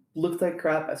looked like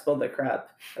crap, I smelled like crap,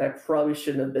 and I probably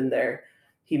shouldn't have been there.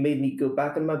 He made me go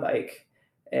back on my bike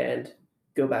and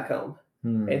go back home.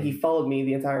 And he followed me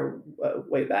the entire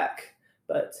way back.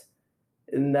 But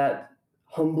in that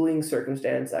humbling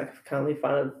circumstance, I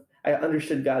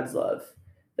understood God's love,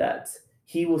 that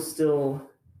he will still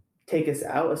take us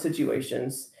out of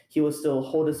situations. He will still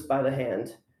hold us by the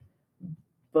hand,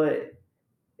 but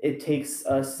it takes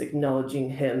us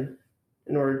acknowledging him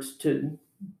in order to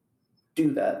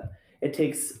do that. It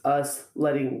takes us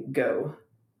letting go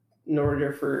in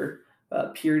order for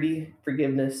purity,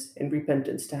 forgiveness, and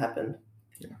repentance to happen.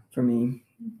 For me,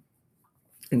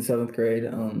 in 7th grade,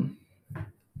 I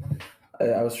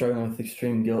was struggling with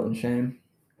extreme guilt and shame.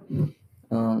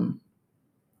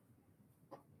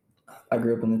 I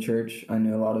grew up in the church. I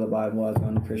knew a lot of the Bible. I was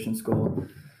going to Christian school.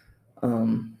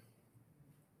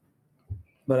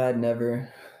 But I'd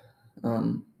never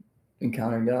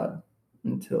encountered God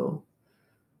until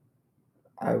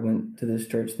I went to this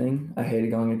church thing. I hated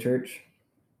going to church,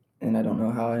 and I don't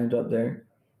know how I ended up there,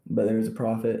 but there was a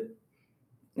prophet,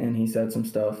 and he said some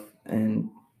stuff, and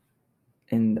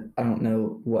I don't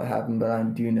know what happened, but I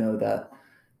do know that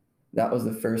was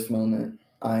the first moment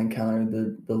I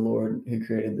encountered the Lord who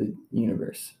created the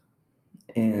universe.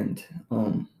 And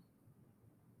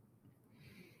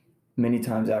many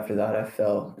times after that, I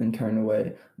fell and turned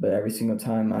away. But every single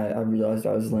time I realized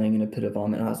I was laying in a pit of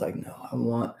vomit, and I was like, no, I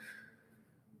want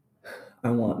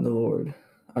the Lord.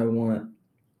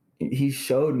 He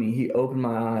showed me, he opened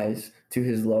my eyes to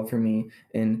his love for me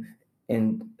and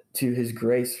to his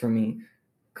grace for me.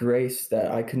 Grace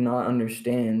that I could not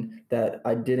understand, that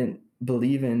I didn't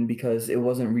believe in because it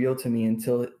wasn't real to me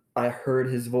until I heard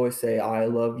his voice say, I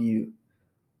love you.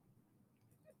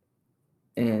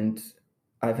 And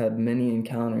I've had many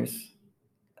encounters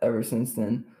ever since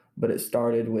then, but it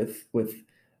started with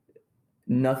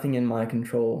nothing in my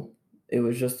control. It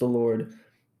was just the Lord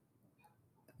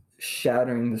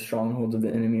shattering the strongholds of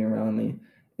the enemy around me.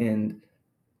 And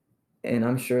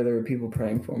I'm sure there were people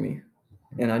praying for me.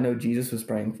 And I know Jesus was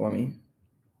praying for me.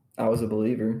 I was a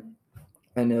believer.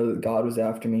 I know that God was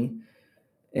after me.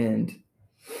 And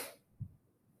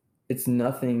it's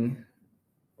nothing.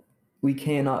 We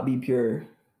cannot be pure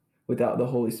without the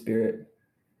Holy Spirit.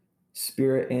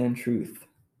 spirit and truth.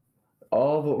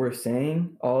 All of what we're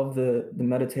saying, all of the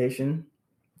meditation,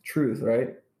 truth,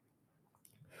 right?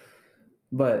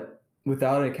 But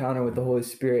without an encounter with the Holy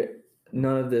Spirit,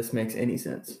 none of this makes any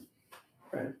sense.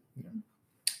 Right.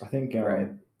 I think, Right.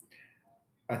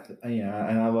 yeah,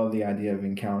 and I love the idea of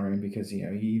encountering, because you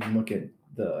even look at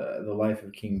the life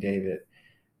of King David,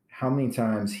 how many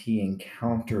times he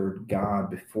encountered God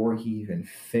before he even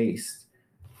faced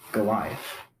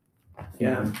Goliath.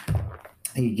 Yeah.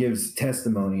 He gives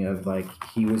testimony of, like,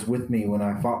 he was with me when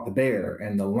I fought the bear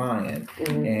and the lion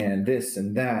and this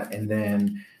and that, and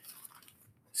then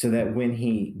so that when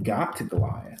he got to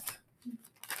Goliath,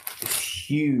 this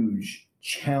huge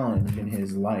challenge in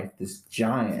his life, this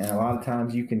giant, and a lot of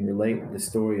times you can relate the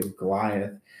story of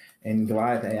Goliath. And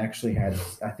Goliath actually had,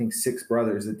 I think, 6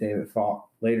 brothers that David fought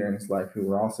later in his life who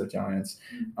were also giants.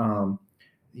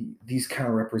 These kind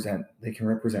of represent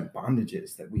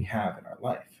bondages that we have in our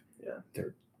life. Yeah.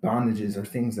 Their bondages are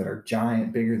things that are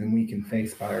giant, bigger than we can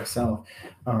face by ourselves.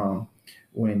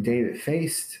 When David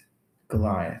faced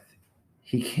Goliath,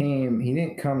 he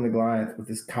didn't come to Goliath with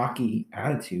this cocky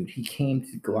attitude. He came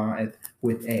to Goliath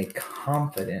with a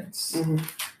confidence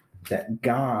that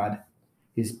God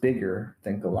is bigger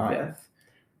than Goliath.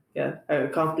 Yeah. A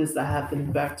confidence that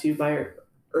happened back to my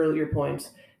earlier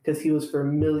point, because he was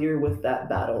familiar with that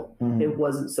battle. It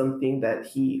wasn't something that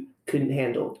he couldn't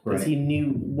handle, because he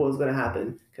knew what was going to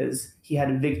happen, because he had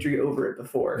a victory over it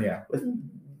before with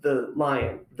the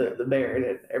lion, the bear,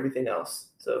 and everything else.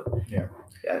 So yeah,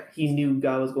 he knew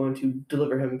God was going to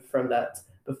deliver him from that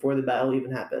before the battle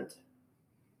even happened.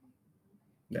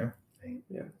 Yeah.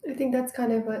 Yeah. I think that's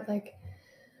kind of what, like,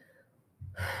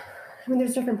 I mean,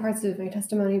 there's different parts of my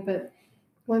testimony, but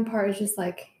one part is just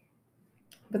like,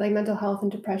 with like mental health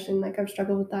and depression, like I've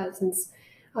struggled with that since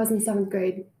I was in 7th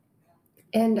grade.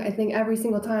 And I think every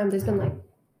single time there's been like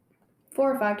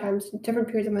 4 or 5 times, different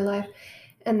periods of my life.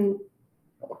 And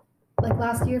like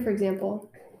last year, for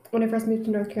example, when I first moved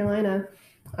to North Carolina,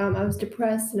 I was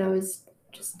depressed and I was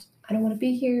just, I don't want to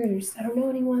be here. I don't know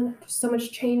anyone. There's so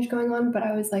much change going on. But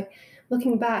I was like,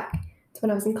 looking back to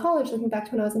when I was in college, looking back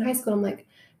to when I was in high school, I'm like,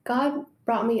 God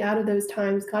brought me out of those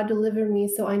times. God delivered me,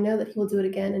 so I know that he will do it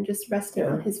again, and just resting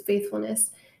on his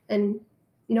faithfulness and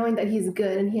knowing that he's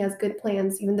good and he has good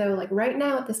plans, even though like right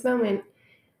now at this moment,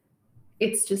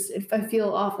 it's just, I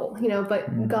feel awful,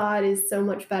 but God is so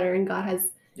much better, and God has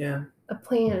a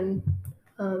plan.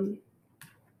 And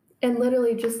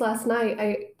literally just last night,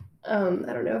 I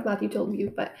don't know if Matthew told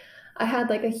you, but I had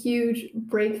like a huge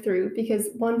breakthrough, because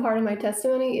one part of my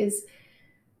testimony is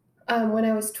when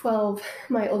I was 12,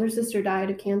 my older sister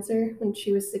died of cancer when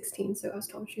she was 16. So I was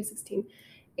 12, she was 16.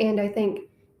 And I think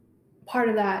part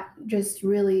of that just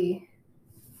really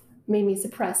made me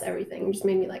suppress everything. Just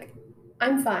made me like,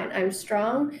 I'm fine. I'm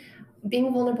strong.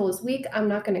 Being vulnerable is weak. I'm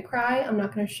not going to cry. I'm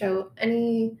not going to show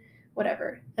any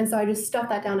whatever. And so I just stuffed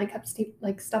that down. I kept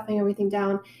stuffing everything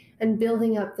down and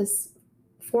building up this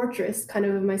fortress kind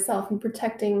of myself and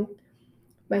protecting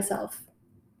myself.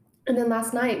 And then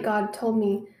last night, God told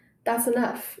me, that's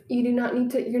enough. You do not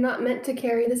need to, you're not meant to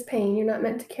carry this pain. You're not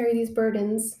meant to carry these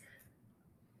burdens.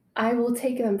 I will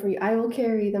take them for you. I will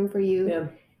carry them for you. Yeah.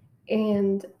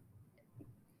 And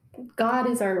God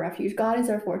is our refuge. God is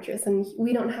our fortress. And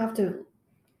we don't have to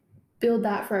build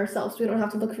that for ourselves. We don't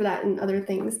have to look for that in other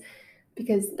things,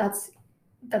 because that's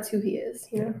who he is,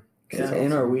 Because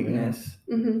in our weakness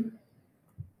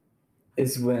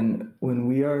is when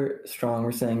we are strong,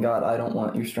 we're saying, God, I don't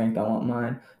want your strength, I want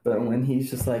mine. But when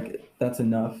he's just like, that's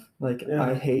enough. Like,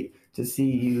 I hate to see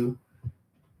you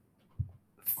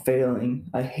failing.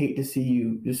 I hate to see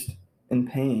you just in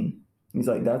pain. He's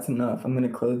like, that's enough. I'm going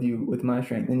to clothe you with my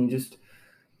strength. And you just,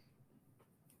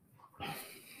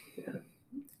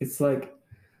 it's like,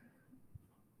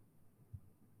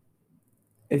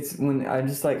 it's when I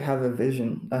just like have a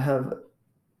vision. I have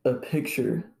a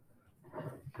picture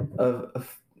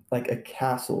of like a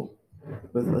castle,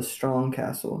 with a strong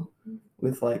castle,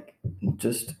 with like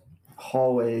just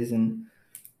hallways and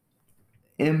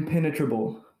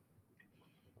impenetrable.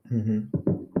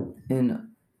 And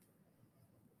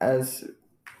as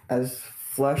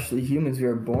fleshly humans, we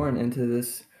are born into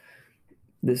this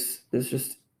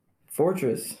just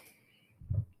fortress,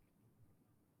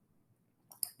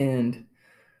 and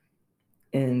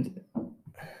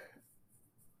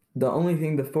the only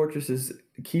thing the fortress is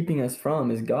keeping us from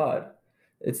is God.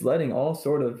 It's letting all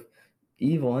sort of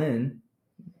evil in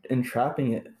and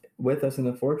trapping it with us in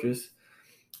the fortress.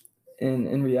 And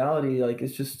in reality, like,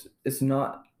 it's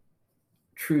not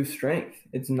true strength.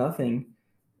 It's nothing.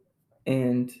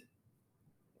 And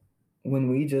when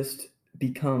we just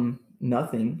become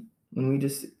nothing, when we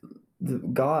just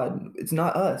God. It's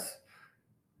not us.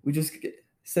 We just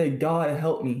say, God,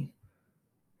 help me.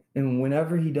 And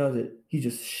whenever he does it, he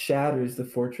just shatters the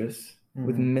fortress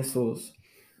with missiles.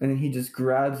 And then he just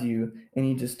grabs you and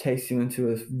he just takes you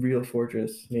into a real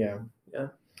fortress. Yeah. Yeah.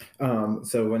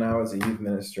 So when I was a youth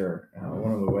minister,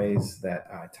 one of the ways that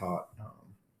I taught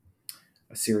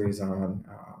a series on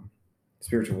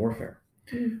spiritual warfare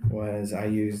was I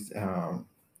used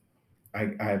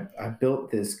I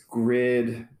built this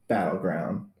grid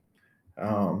battleground,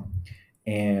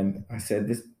 and I said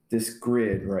this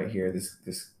grid right here,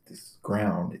 this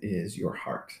ground is your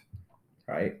heart,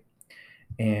 right?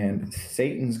 And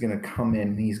Satan's going to come in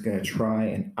and he's going to try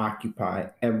and occupy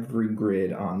every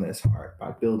grid on this heart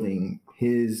by building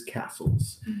his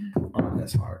castles on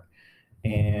this heart.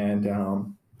 And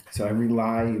so every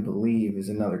lie you believe is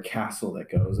another castle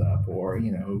that goes up, or,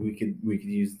 you know, we could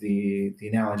use the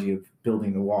analogy of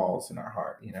building the walls in our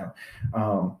heart, you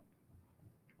know.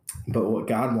 But what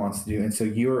God wants to do, and so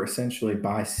you're essentially,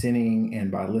 by sinning and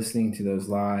by listening to those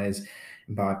lies,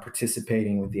 by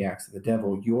participating with the acts of the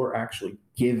devil, you're actually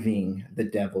giving the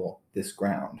devil this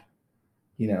ground.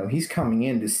 You know, he's coming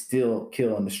in to steal,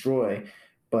 kill, and destroy,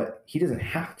 but he doesn't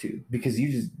have to, because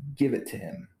you just give it to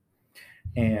him.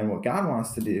 And what God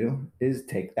wants to do is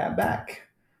take that back.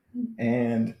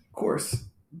 And of course,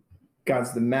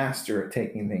 God's the master at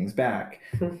taking things back,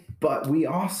 but we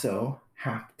also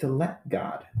have to let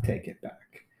God take it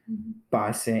back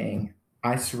by saying,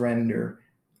 I surrender.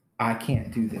 I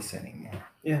can't do this anymore.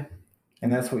 Yeah.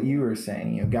 And that's what you were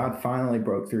saying. You know, God finally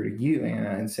broke through to you,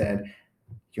 Anna, and said,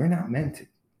 you're not meant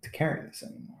to carry this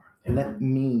anymore. Let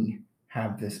me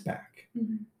have this back.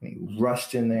 And he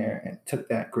rushed in there and took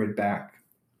that grid back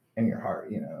in your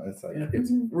heart. You know, it's like,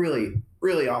 it's really,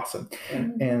 really awesome.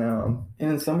 And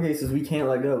in some cases, we can't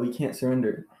let go. We can't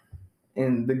surrender.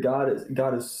 And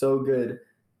God is so good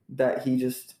that he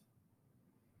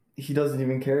doesn't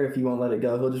even care if you won't let it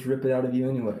go. He'll just rip it out of you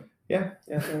anyway. Yeah.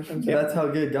 That's how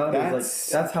good God is. Like,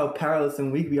 that's how powerless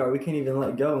and weak we are. We can't even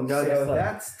let go. And God is like,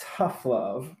 that's tough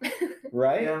love,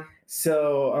 right? Yeah.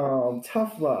 So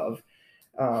tough love.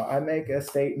 I make a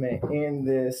statement in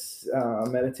this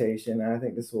meditation, and I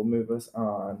think this will move us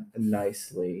on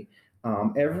nicely.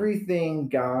 Everything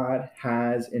God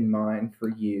has in mind for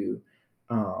you,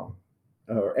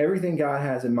 or everything God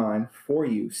has in mind for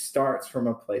you, starts from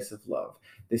a place of love.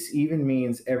 This even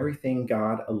means everything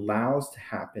God allows to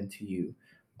happen to you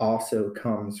also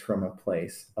comes from a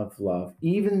place of love,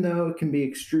 even though it can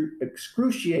be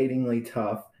excruciatingly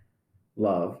tough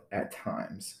love at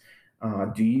times.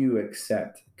 Do you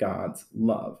accept God's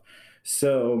love?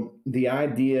 So the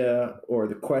idea, or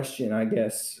the question, I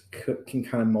guess, can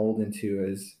kind of mold into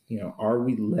is, you know, are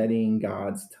we letting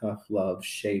God's tough love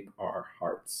shape our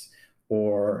hearts?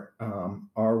 Or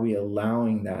are we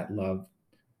allowing that love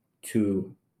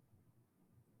to,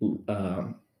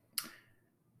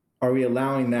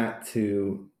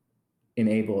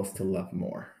 enable us to love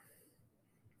more,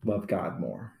 love God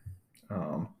more?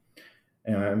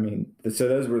 And I mean, so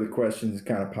those were the questions that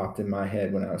kind of popped in my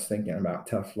head when I was thinking about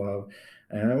tough love.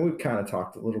 And we've kind of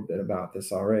talked a little bit about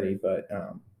this already, but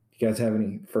you guys have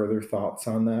any further thoughts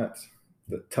on that,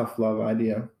 the tough love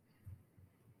idea?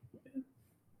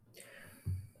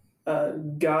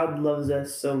 God loves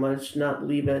us so much, not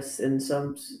leave us in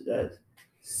some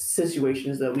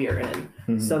situations that we are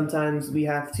in. Sometimes we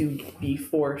have to be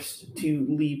forced to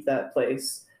leave that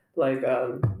place. Like,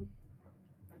 I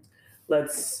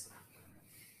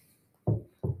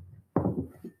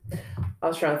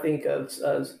was trying to think of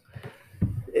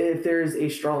if there's a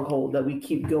stronghold that we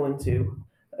keep going to,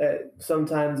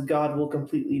 sometimes God will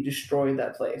completely destroy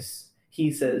that place.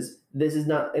 He says, this is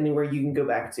not anywhere you can go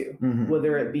back to,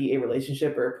 whether it be a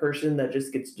relationship or a person that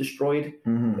just gets destroyed,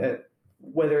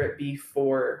 whether it be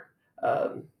for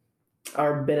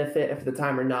our benefit at the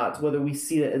time or not, whether we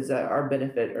see it as our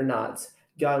benefit or not,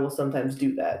 God will sometimes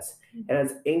do that. And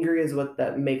as angry as what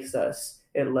that makes us,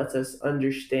 it lets us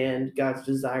understand God's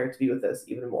desire to be with us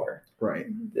even more. Right.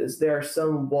 There are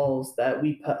some walls that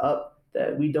we put up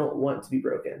that we don't want to be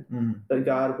broken, but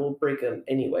God will break them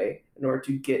anyway in order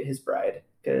to get his bride.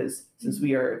 Because since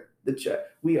we are the church,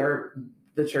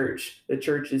 the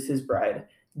church is his bride.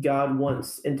 God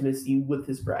wants intimacy with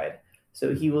his bride.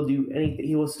 So he will do anything.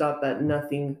 He will stop at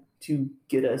nothing to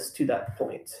get us to that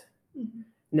point.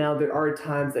 Now, there are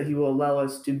times that he will allow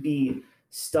us to be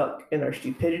stuck in our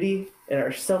stupidity and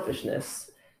our selfishness.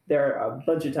 There are a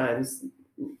bunch of times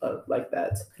like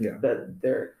that. Yeah.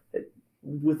 That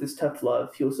with his tough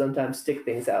love, he'll sometimes stick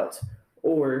things out,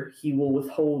 or he will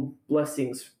withhold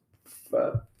blessings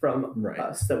from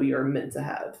us that we are meant to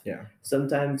have. Yeah.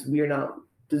 Sometimes we are not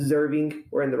deserving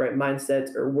or in the right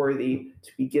mindset or worthy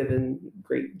to be given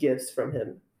great gifts from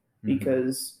him,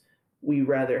 because we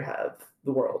rather have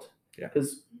the world. Yeah.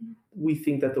 Because we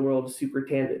think that the world is super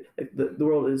tangible. Like the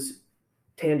world is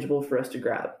tangible for us to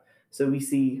grab. So we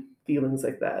see feelings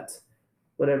like that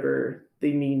whenever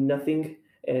they mean nothing,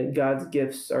 and God's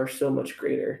gifts are so much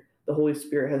greater. The Holy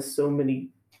Spirit has so many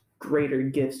greater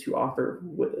gifts to offer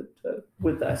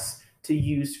with us to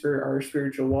use for our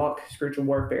spiritual walk, spiritual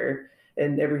warfare,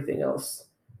 and everything else.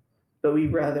 But we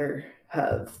rather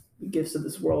have the gifts of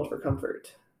this world for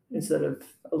comfort instead of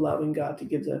allowing God to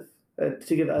give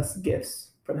us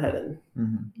gifts from heaven.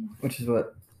 Which is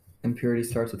what impurity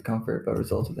starts with comfort, but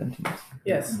results with emptiness.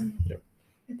 Yes.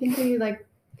 I think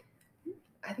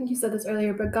I think you said this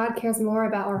earlier, but God cares more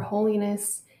about our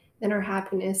holiness than our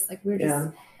happiness. Like we're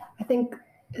just, I think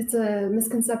it's a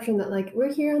misconception that like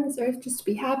we're here on this earth just to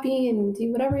be happy and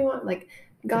do whatever we want. Like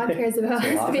God cares about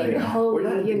us being We're holy,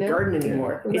 not in the garden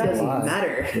anymore. It Right. doesn't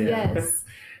matter. Yes.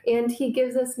 And he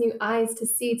gives us new eyes to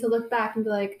see, to look back and be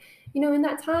like, in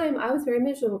that time I was very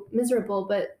miserable,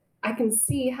 but I can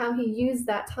see how he used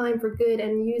that time for good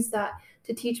and used that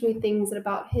to teach me things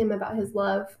about him, about his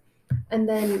love. And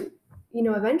then,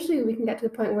 eventually we can get to the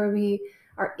point where we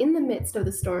are in the midst of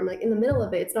the storm, like in the middle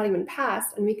of it, it's not even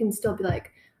past, and we can still be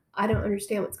like, I don't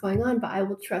understand what's going on, but I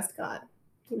will trust God.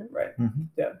 Right.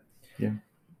 Yeah.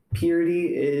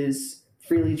 Purity is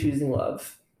freely choosing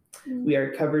love. We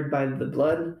are covered by the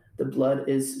blood. The blood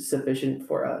is sufficient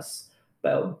for us.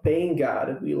 By obeying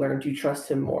God, we learn to trust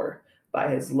him more. By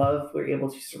his love, we're able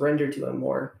to surrender to him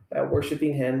more. By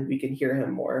worshiping him, we can hear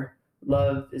him more.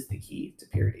 Love is the key to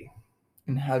purity.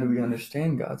 And how do we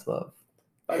understand God's love?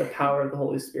 By the power of the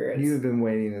Holy Spirit. You have been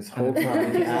waiting this whole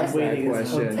time to He's ask that waiting this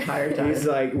whole question. entire time. He's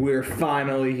like, we're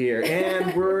finally here,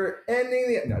 and we're ending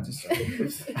the. No, just joking.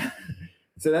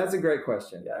 So that's a great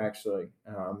question, actually,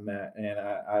 Matt, and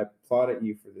I applaud at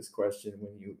you for this question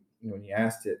when you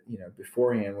asked it,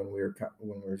 beforehand when we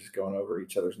were just going over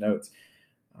each other's notes.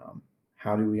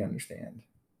 How do we understand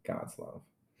God's love?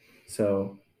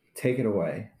 So take it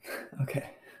away. Okay.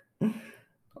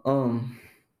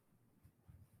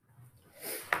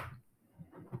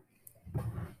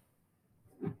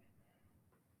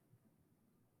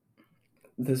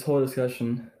 This whole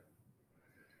discussion,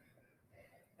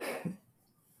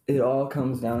 it all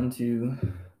comes down to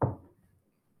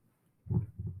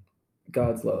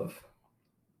God's love.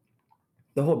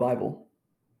 The whole Bible,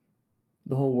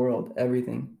 the whole world,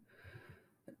 everything.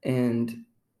 And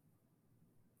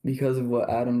because of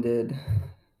what Adam did,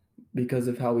 because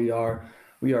of how we are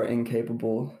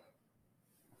incapable.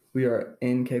 We are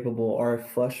incapable. Our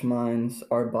flesh minds,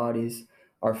 our bodies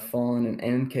are fallen and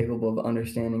incapable of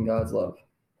understanding God's love.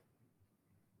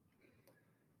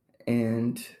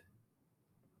 And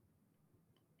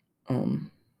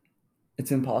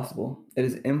it's impossible. It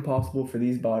is impossible for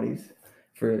these bodies,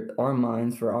 for our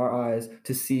minds, for our eyes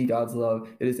to see God's love.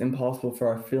 It is impossible for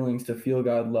our feelings to feel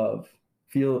God's love.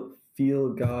 Feel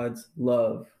God's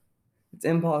love. It's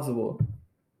impossible.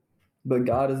 But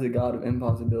God is a God of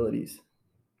impossibilities.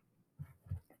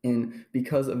 And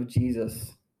because of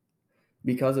Jesus,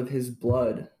 because of his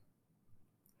blood,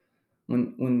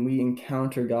 when we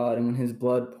encounter God and when his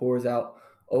blood pours out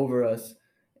over us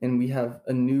and we have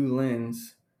a new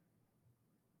lens,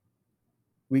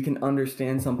 we can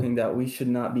understand something that we should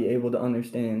not be able to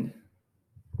understand.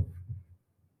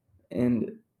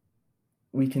 And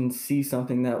we can see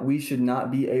something that we should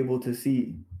not be able to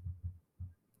see.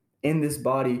 In this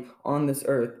body, on this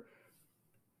earth,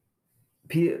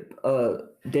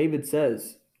 David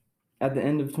says at the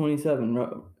end of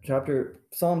 27,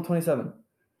 Psalm 27,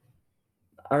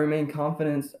 I remain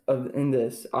confident in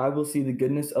this. I will see the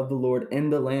goodness of the Lord in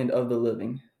the land of the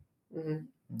living.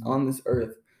 Mm-hmm. On this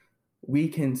earth, we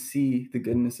can see the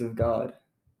goodness of God.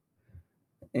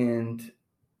 And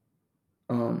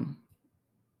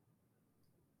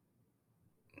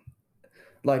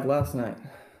like last night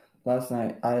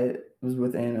I was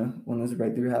with Anna when this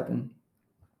breakthrough happened.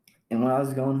 And when I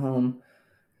was going home,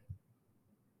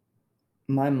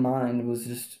 my mind was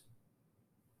just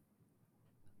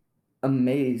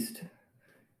amazed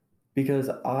because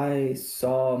I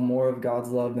saw more of God's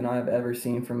love than I've ever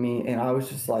seen from me. And I was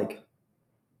just like,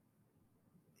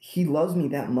 he loves me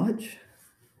that much?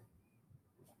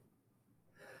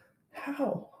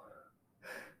 How?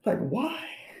 Like, why?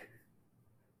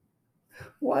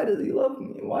 Why does he love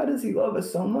me? Why does he love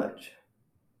us so much?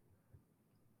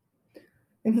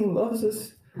 And he loves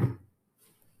us.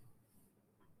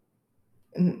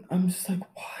 And I'm just like,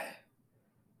 why?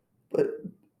 But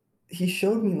he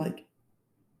showed me like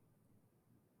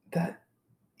that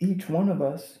each one of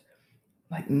us,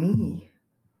 like me,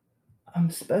 I'm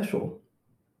special.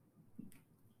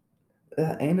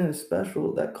 That Anna is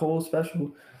special. That Cole is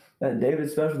special. That David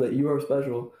is special. That you are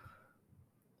special.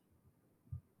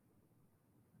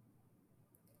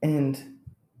 And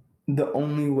the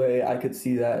only way I could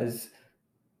see that is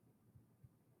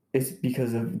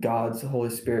because of God's Holy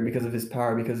Spirit, because of His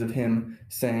power, because of Him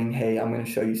saying, "Hey, I'm going to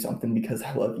show you something because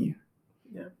I love you."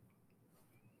 Yeah.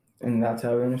 And that's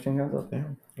how we understand God's love. Yeah,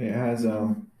 it has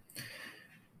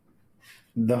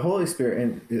the Holy Spirit,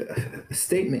 and the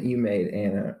statement you made,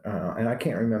 Anna, and I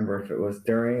can't remember if it was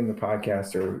during the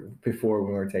podcast or before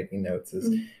when we were taking notes,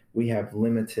 is we have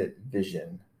limited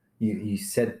vision. You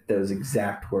said those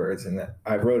exact words, and that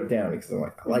I wrote it down because I'm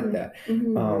like, I like that.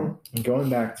 Going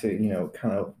back to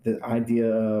kind of the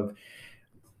idea of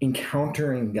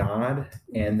encountering God,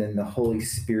 and then the Holy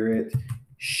Spirit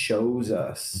shows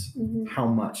us how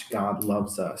much God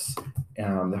loves us.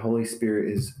 The Holy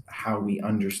Spirit is how we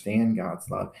understand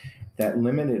God's love. That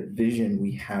limited vision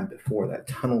we had before, that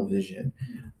tunnel vision,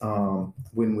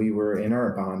 when we were in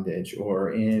our bondage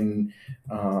or in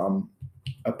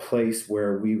a place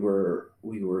where we were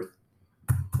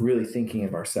really thinking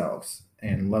of ourselves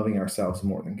and loving ourselves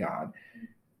more than God.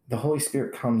 The Holy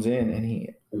Spirit comes in and He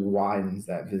widens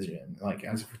that vision. Like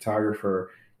as a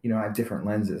photographer, I have different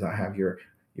lenses. I have your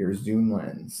zoom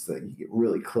lens that you get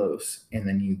really close, and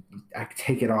then I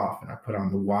take it off and I put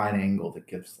on the wide angle that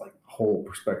gives like whole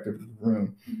perspective of the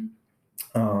room.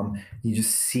 You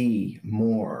just see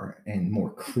more and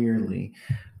more clearly.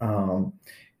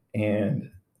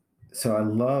 And so I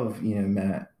love,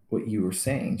 Matt, what you were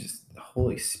saying, just the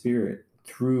Holy Spirit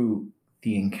through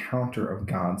the encounter of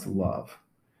God's love.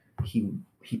 He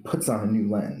puts on a new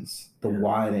lens, the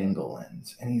wide angle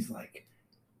lens, and He's like,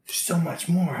 there's so much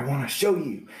more I want to show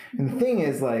you. And the thing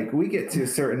is, like, we get to a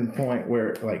certain point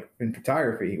where, like in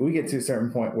photography,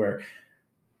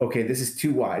 okay, this is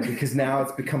too wide because now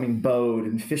it's becoming bowed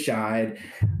and fish-eyed.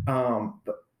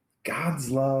 But God's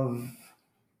love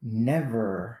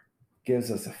never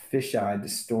gives us a fish-eyed,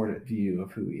 distorted view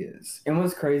of who He is. And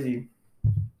what's crazy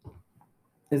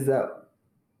is that,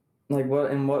 like,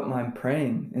 what I'm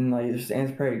praying, and like just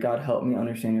answer prayer, God, help me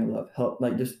understand your love. Help,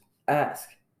 like, just ask.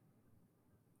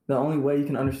 The only way you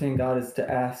can understand God is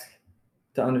to ask,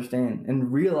 to understand,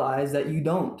 and realize that you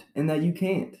don't and that you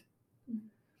can't.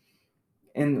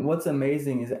 And what's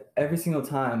amazing is that every single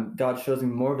time God shows me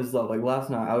more of His love. Like last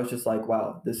night, I was just like,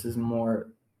 wow, this is more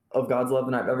of God's love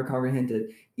than I've ever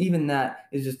comprehended. Even that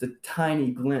is just a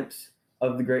tiny glimpse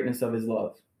of the greatness of His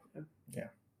love. Yeah.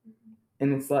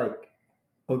 And it's like,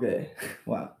 okay,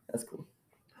 wow, that's cool.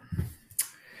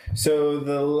 So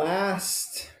the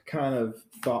last kind of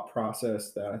thought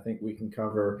process that I think we can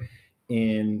cover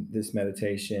in this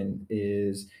meditation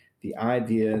is the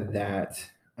idea that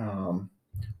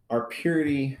our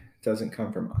purity doesn't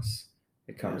come from us.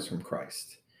 It comes from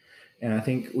Christ. And I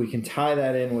think we can tie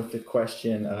that in with the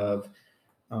question of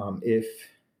if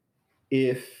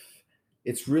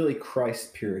it's really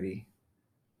Christ's purity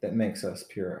that makes us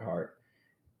pure at heart,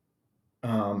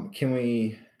 can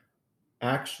we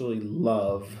actually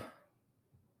love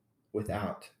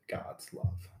without God's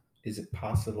love? Is it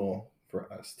possible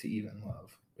for us to even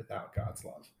love without God's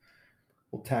love?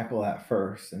 We'll tackle that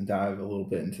first and dive a little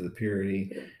bit into the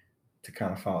purity to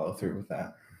kind of follow through with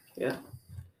that. Yeah.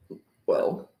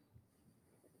 Well,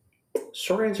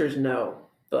 short answer is no,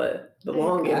 but the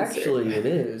long answer... Actually, it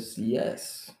is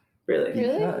yes. Really?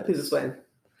 Really? Please explain.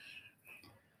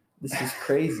 This is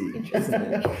crazy, isn't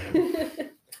it?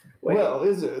 Wait. Well,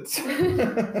 is it?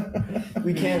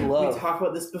 We can love. We talked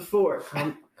about this before.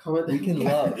 Comment. We can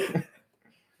love,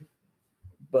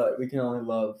 but we can only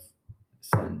love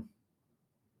sin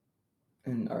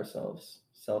and ourselves.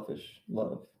 Selfish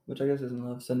love, which I guess isn't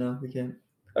love. So no, we can't.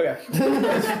 Okay.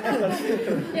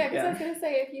 Yeah, because I was gonna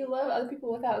say, if you love other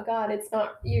people without God, it's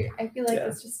not you. I feel like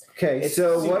it's just Okay, It's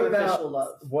so what superficial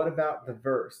love. about the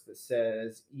verse that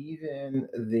says even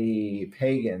the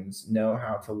pagans know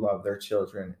how to love their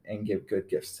children and give good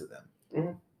gifts to them?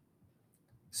 Mhm.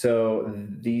 So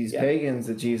these pagans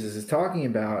that Jesus is talking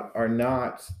about are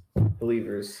not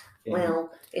believers.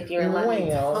 If you're allowed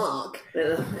to talk.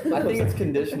 I think it's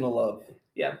conditional love.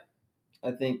 Yeah.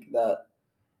 I think that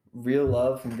real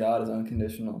love from God is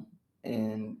unconditional,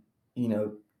 and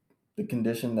the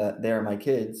condition that they are my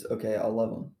kids. Okay, I'll love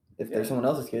them. If they're someone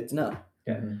else's kids, no.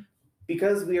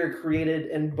 Because we are created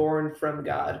and born from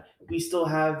God, we still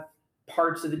have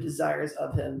parts of the desires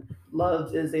of Him.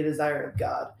 Love is a desire of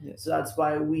God. Yes. So that's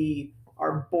why we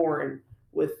are born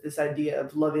with this idea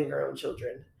of loving our own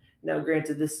children. Now,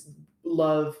 granted, this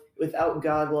love without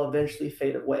God will eventually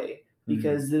fade away,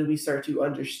 because then we start to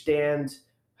understand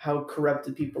how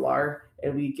corrupted people are,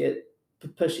 and we get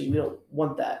pushy. We don't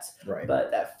want that. Right.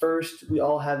 But at first, we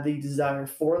all have the desire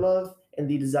for love and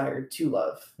the desire to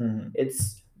love. Mhm.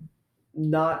 It's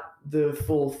not the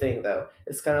full thing, though.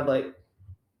 It's kind of like,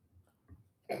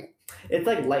 it's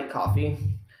like light coffee.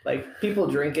 Like, people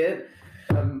drink it.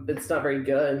 It's not very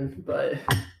good, but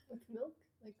With milk?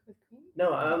 Like with cream?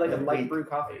 no, I like a light Weak. brew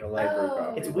coffee. A light brew Oh.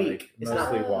 coffee. It's weak. Like It's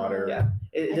not- mostly water. Yeah.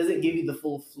 It I doesn't see. give you the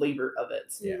full flavor of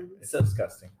it. Yeah. Mm. It's So-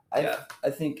 disgusting. Yeah. I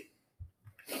think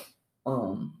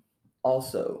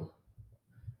also,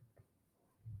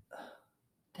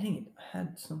 dang it, I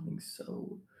had something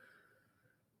so.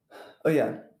 Oh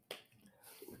yeah,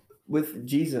 with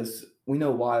Jesus, we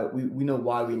know why we know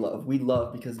why we love. We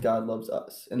love because God loves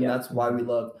us, and Yeah. that's why we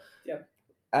love. Yeah.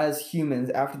 As humans,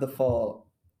 after the fall,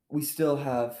 we still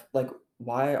have like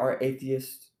why do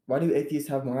atheists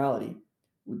have morality?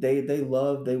 They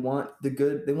love, they want the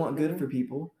good, they want good Mhm. for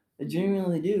people. They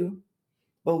genuinely do.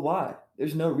 But why?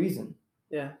 There's no reason.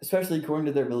 Yeah. Especially according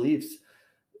to their beliefs.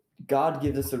 God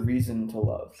gives us a reason to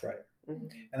love. That's right. Mhm.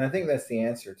 And I think that's the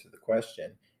answer to the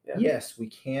question. Yeah. Yes, we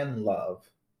can love.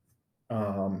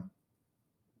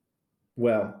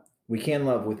 Well, we can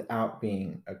love without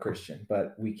being a Christian,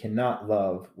 but we cannot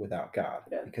love without God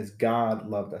Yeah. because God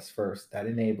loved us first. That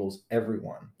enables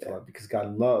everyone to Yeah. love because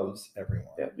God loves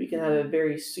everyone. Yeah, we can have a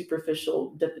very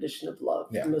superficial definition of love,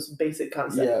 Yeah. the most basic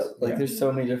concept. Yeah, like Yeah. there's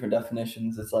so many different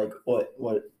definitions. It's like what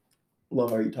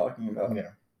love are you talking about?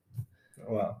 Yeah.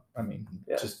 Well, I mean,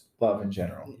 Yeah. just love in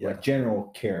general, Yeah. like general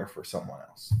care for someone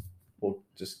else. We'll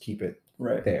just keep it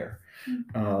Right. there.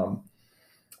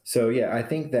 So yeah, I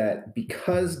think that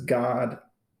because God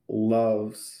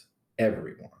loves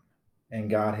everyone and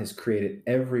God has created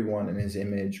everyone in his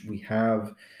image, we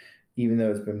have, even though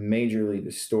it's been majorly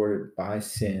distorted by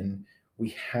sin, we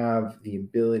have the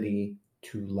ability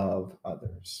to love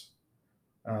others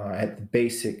at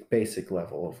the basic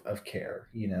level of care,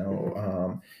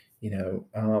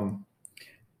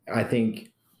 I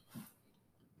think,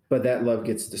 but that love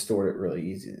gets distorted really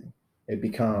easily. It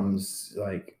becomes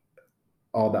like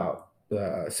all about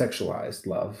sexualized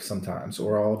love sometimes,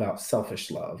 or all about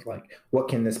selfish love. Like, what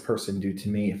can this person do to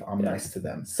me if I'm Yeah. nice to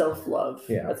them? Self-love.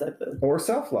 Yeah. That's like the Or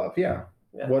self-love. Yeah.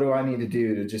 Yeah. What do I need to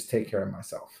do to just take care of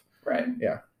myself? right.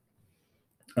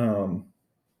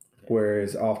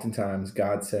 Whereas oftentimes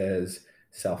God says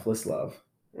selfless love,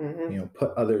 Hmm.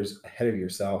 put others ahead of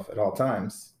yourself at all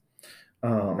times.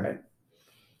 Right.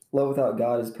 Love without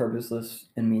God is purposeless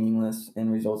and meaningless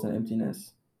and results in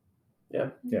emptiness.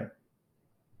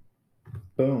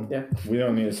 Boom. Yeah. We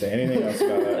don't need to say anything else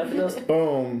about that. Nothing else.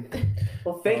 Boom.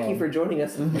 Well, thank you for joining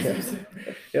us.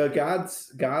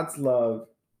 God's love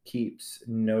keeps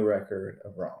no record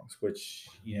of wrongs, which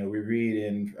we read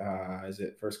in is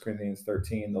it 1 Corinthians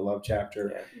 13, the love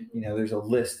chapter. Yeah. There's a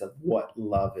list of what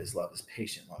love is. Love is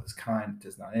patient, love is kind, it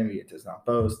does not envy, it does not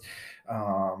boast.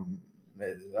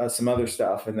 Some other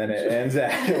stuff, and then it ends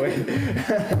that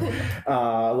with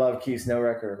love keeps no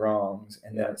record of wrongs,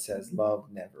 and then it says love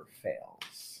never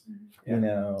fails. I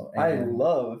and-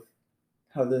 love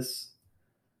how this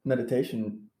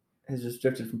meditation has just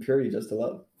drifted from purity just to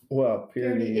love. well,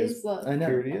 Purity is love. I know.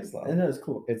 purity is love. I know, it's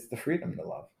cool. It's the freedom to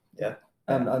love.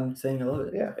 I'm saying I love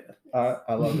it. Yeah.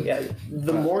 I love it. Yeah.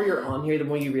 The more you're on here, the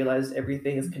more you realize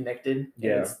everything is connected. And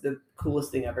Yeah. It's the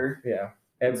coolest thing ever. Yeah.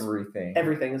 Everything.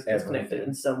 Everything is connected Everything.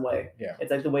 in some way. Yeah. It's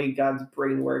like the way God's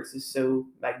brain works is so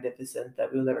magnificent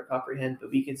that we'll never comprehend, but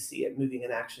we can see it moving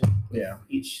in action. with Yeah.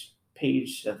 Each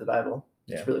page of the Bible.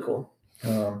 Yeah. It's really cool.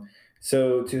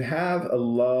 So to have a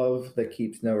love that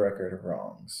keeps no record of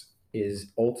wrongs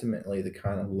is ultimately the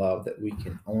kind of love that we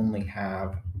can only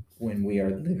have when we are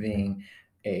living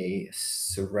a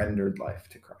surrendered life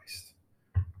to Christ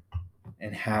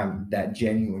and have that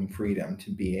genuine freedom to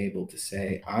be able to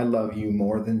say, I love you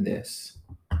more than this,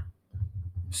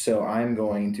 so I'm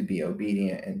going to be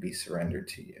obedient and be surrendered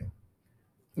to you.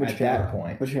 At that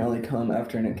point, Which can only come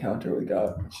after an encounter with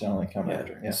God. it should only come Yeah.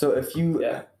 after. Yeah. So if you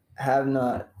Yeah. have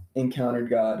not encountered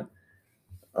God,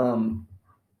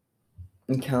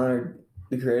 encountered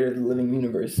the creator of the living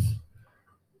universe,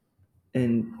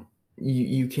 and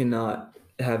you cannot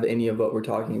have any of what we're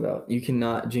talking about. You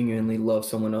cannot genuinely love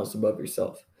someone else above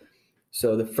yourself.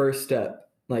 So the first step,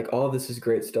 like all this is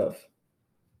great stuff,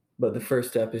 but the first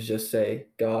step is just say,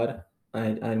 God,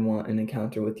 I want an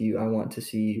encounter with you. I want to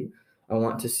see you. I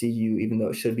want to see you, even though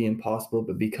it should be impossible,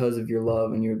 but because of your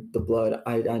love and the blood,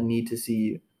 I need to see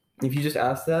you. If you just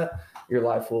ask that, your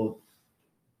life will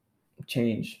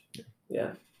change.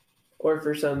 Yeah. Or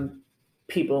for some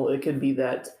people, it could be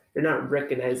that they're not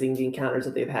recognizing the encounters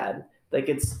that they've had. Like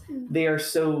they are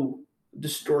so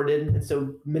distorted and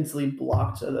so mentally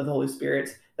blocked of the Holy Spirit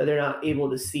that they're not able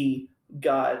to see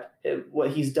God,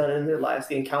 what He's done in their lives,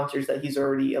 the encounters that He's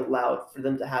already allowed for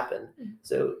them to happen.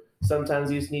 So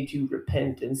sometimes you just need to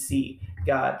repent and see,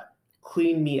 God,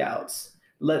 clean me out.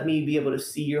 Let me be able to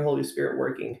see your Holy Spirit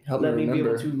working. Let me be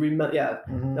able to remember. Yeah,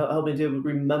 help me to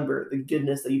remember the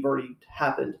goodness that you've already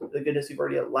happened, the goodness you've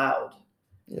already allowed.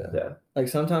 Yeah. Like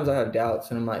sometimes I have doubts,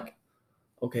 and I'm like,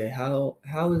 okay, how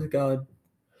is God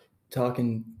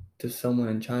talking to someone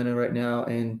in China right now,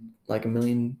 and like a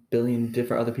million billion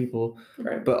different other people,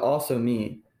 Right. but also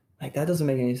me? Like that doesn't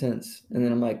make any sense. And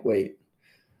then I'm like, wait,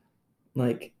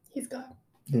 like He's God.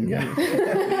 Yeah.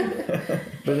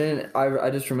 But then I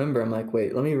just remember, I'm like,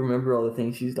 wait, let me remember all the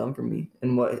things He's done for me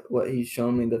and what He's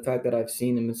shown me. The fact that I've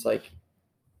seen Him, it's like,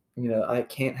 I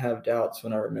can't have doubts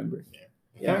when I remember.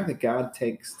 The fact that God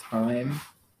takes time,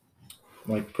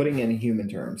 like putting it in human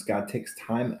terms, God takes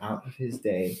time out of His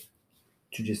day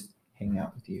to just hang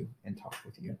out with you and talk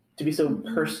with you. To be so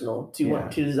personal, to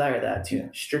want to desire that, to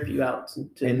strip you out.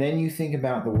 And then you think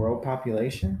about the world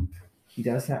population, He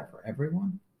does that for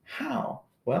everyone? How?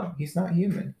 Well, He's not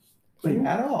human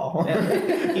at all.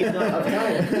 He's not of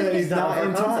time. He's not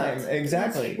in time. concept.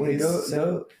 Exactly. Wait,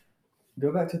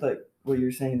 go back to like what you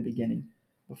were saying in the beginning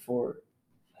before.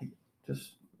 Like,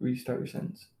 just restart your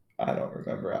sentence. I don't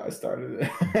remember how I started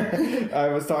it. I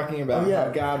was talking about how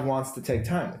God wants to take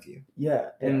time with you. Yeah,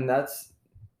 and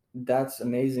that's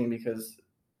amazing because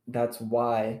that's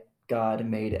why God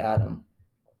made Adam,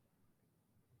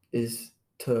 is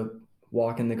to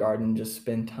walk in the garden and just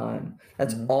spend time.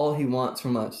 That's all He wants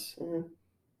from us.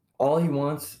 All He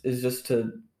wants is just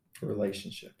to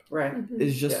relationship. Right.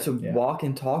 Is just to walk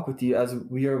and talk with you as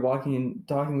we are walking and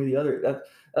talking with the other.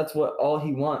 That's what all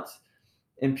He wants.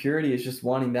 And purity is just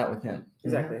wanting that with Him.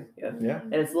 Exactly. Yeah.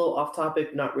 And it's a little off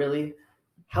topic, not really.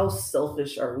 How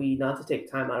selfish are we not to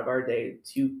take time out of our day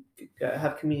to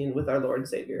have communion with our Lord and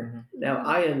Savior? Now,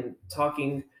 I am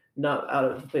talking not out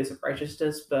of a place of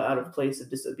righteousness, but out of a place of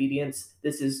disobedience.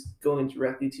 This is going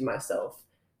directly to myself.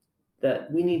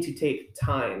 That we need to take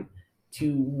time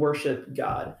to worship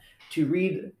God, to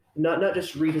read, not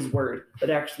just read His word, but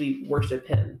actually worship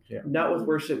Him. Yeah. Not with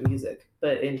worship music,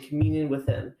 but in communion with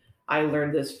Him. I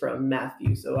learned this from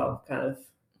Matthew, so I'll kind of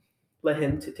let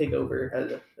him to take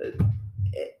over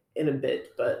in a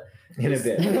bit, but in a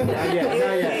bit. Not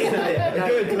yet.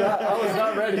 Good. I was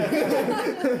not ready.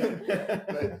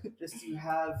 But just to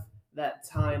have that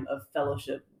time of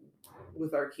fellowship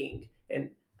with our King. And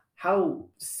how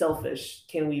selfish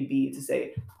can we be to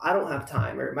say, I don't have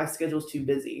time, or my schedule's too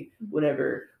busy,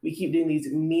 whenever we keep doing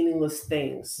these meaningless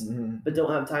things, but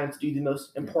don't have time to do the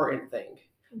most important thing.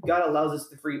 God allows us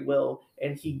the free will,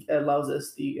 and He allows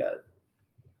us the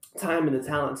time and the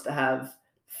talents to have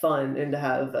fun and to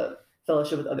have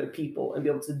fellowship with other people and be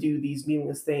able to do these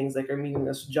meaningless things, like our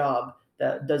meaningless job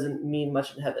that doesn't mean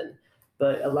much in heaven,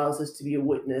 but allows us to be a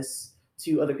witness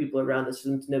to other people around us, for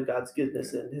them to know God's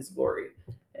goodness and His glory.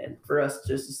 And for us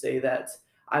just to say that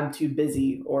I'm too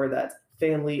busy, or that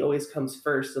family always comes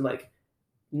first, and like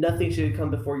nothing should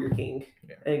come before your King.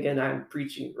 Yeah. And again, I'm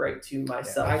preaching right to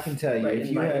myself. I can tell you, right if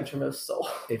in you my have innermost soul.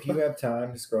 If you have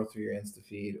time to scroll through your Insta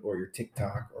feed or your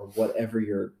TikTok or whatever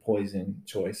your poison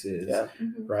choice is,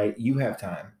 right? You have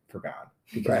time for God,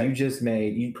 because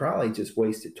you probably just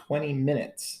wasted 20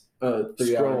 minutes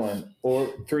scrolling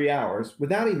or 3 hours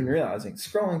without even realizing,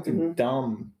 scrolling through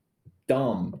dumb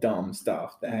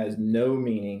stuff that has no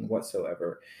meaning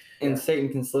whatsoever. And Satan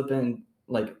can slip in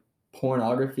like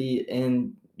pornography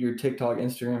in your TikTok,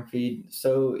 Instagram feed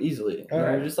so easily.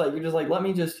 You're just like, let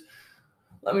me just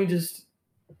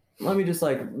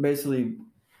like basically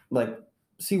like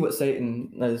see what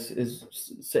Satan is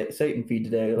Satan feed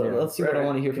today. Let's see what I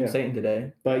want to hear from Satan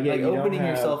today. But yeah, like opening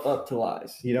yourself up to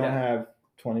lies. You don't have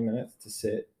 20 minutes to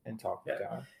sit and talk with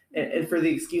God. And for the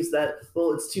excuse that,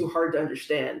 well, it's too hard to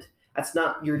understand. That's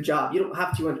not your job. You don't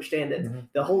have to understand it.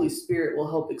 The Holy Spirit will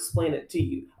help explain it to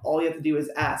you. All you have to do is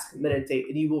ask, meditate,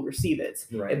 and you will receive it.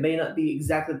 It may not be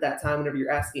exactly at that time whenever you're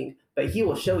asking, but He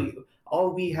will show you.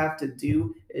 All we have to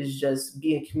do is just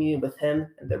be in communion with Him,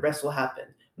 and the rest will happen.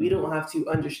 We don't have to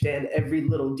understand every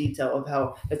little detail of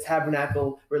how the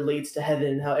tabernacle relates to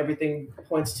heaven, how everything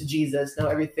points to Jesus, how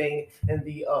everything in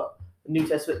the New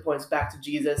Testament points back to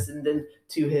Jesus and then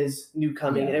to His new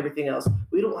coming and everything else.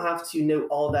 We don't have to know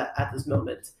all that at this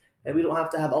moment. And we don't have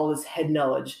to have all this head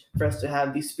knowledge for us to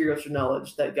have the spiritual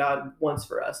knowledge that God wants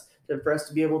for us, for us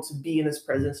to be able to be in His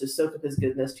presence, to soak up His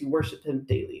goodness, to worship Him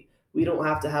daily. We don't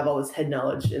have to have all this head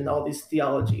knowledge and all this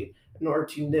theology in order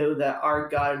to know that our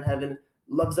God in heaven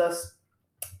loves us.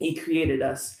 He created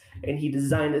us, and He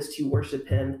designed us to worship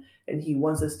Him, and He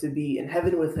wants us to be in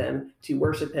heaven with Him, to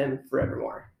worship Him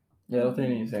forevermore. Yeah, I don't think I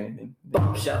need to say anything.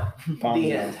 Bombshell.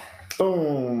 The end.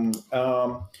 Boom.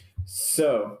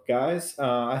 So guys,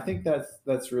 I think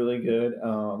that's really good.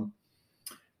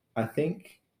 I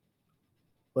think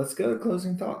let's go to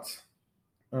closing thoughts.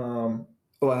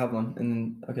 Oh, I have one. And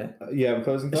then, okay. You have a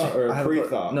closing thought or I a have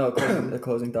pre-thought? No, a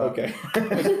closing thought. Okay.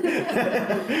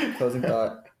 Closing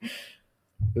thought.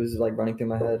 It was like running through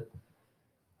my head.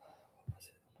 What was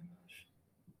it? Oh my gosh.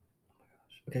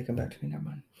 Okay, come back to me. Never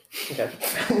mind. Okay.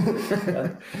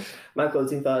 My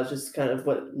closing thought is just kind of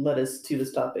what led us to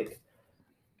this topic.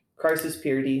 Christ is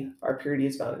purity. Our purity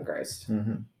is found in Christ.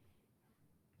 Mm-hmm.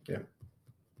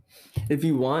 If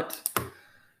you want,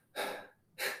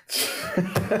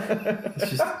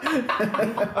 it's just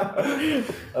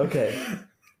okay.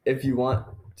 If you want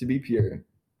to be pure,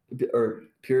 or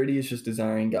purity is just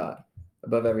desiring God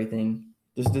above everything,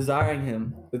 just desiring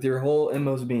Him with your whole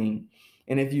inmost being.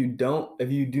 And if you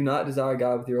do not desire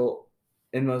God with your whole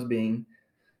inmost being,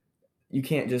 you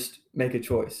can't just make a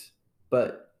choice.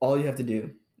 But all you have to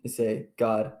do is say,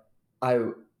 God, I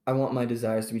want my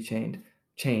desires to be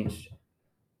changed.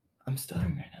 I'm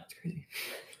stuttering right now. It's crazy.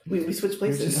 We switched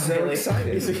places. You're just so Really.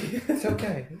 excited. It's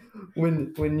okay.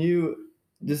 When you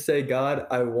just say, God,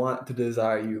 I want to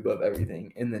desire you above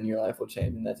everything, and then your life will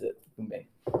change, and that's it. Boom, bang.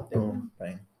 Boom.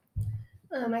 Bang.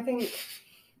 I think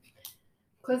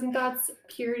closing thoughts,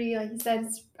 purity, like you said,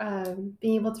 is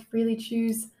being able to freely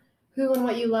choose who and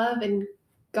what you love, and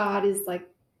God is like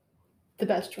the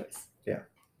best choice.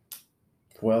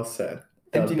 Well said.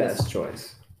 The Emptiness. best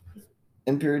choice.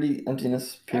 Impurity,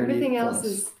 emptiness, purity. Everything else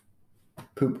fullness. is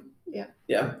poop.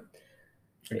 Yeah.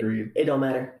 Agreed. It don't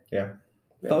matter.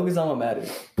 Focus on what matters.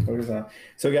 Focus on.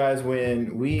 So, guys,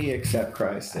 when we accept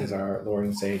Christ as our Lord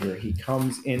and Savior, He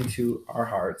comes into our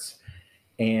hearts,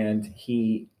 and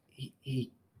we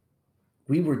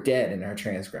were dead in our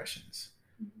transgressions.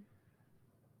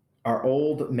 Our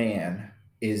old man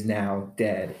is now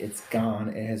dead. It's gone.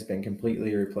 It has been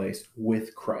completely replaced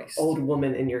with Christ. Old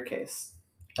woman in your case.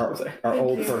 Our Thank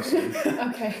old you. person.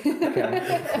 Okay.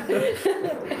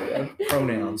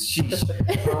 Pronouns. Sheesh.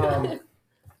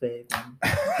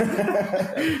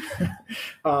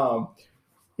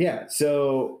 Yeah,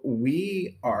 so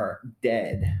we are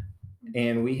dead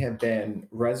and we have been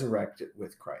resurrected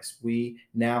with Christ. We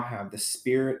now have the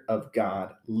Spirit of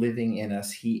God living in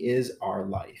us. He is our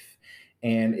life.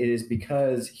 And it is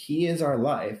because He is our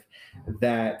life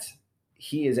that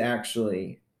He is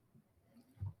actually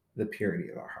the purity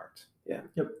of our heart. Yeah.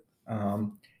 Yep.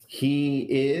 He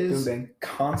is Boom, bang.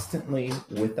 constantly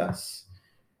with us.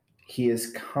 He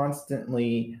is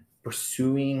constantly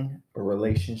pursuing a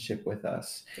relationship with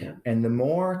us. Yeah. And the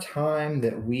more time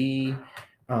that we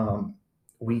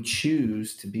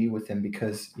choose to be with Him,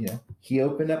 because He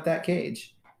opened up that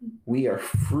cage, we are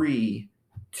free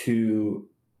to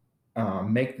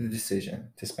make the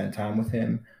decision to spend time with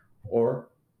Him or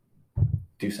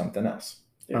do something else.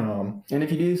 Yeah. And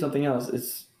if you do something else,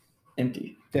 it's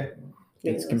empty.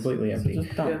 It's completely empty.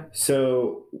 Just done. Yeah.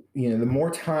 So, the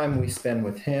more time we spend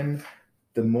with Him,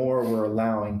 the more we're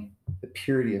allowing the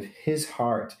purity of His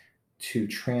heart to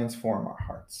transform our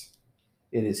hearts.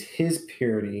 It is His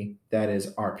purity that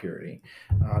is our purity.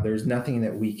 There's nothing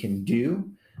that we can do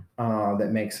that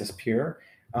makes us pure.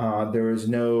 There is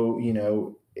no,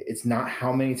 it's not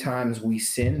how many times we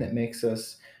sin that makes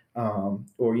us, or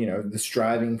the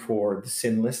striving for the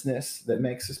sinlessness that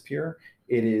makes us pure.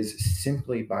 It is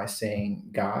simply by saying,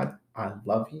 God, I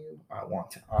love you. I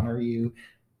want to honor you.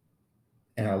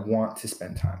 And I want to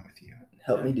spend time with you.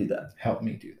 Help me do that. Help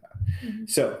me do that. Mhm.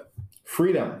 So,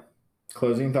 freedom,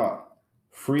 closing thought,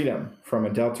 freedom from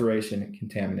adulteration and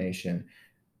contamination,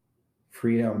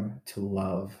 freedom to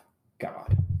love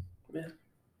God. Yeah.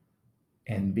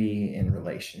 And be in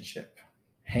relationship.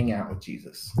 Hang out with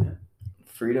Jesus.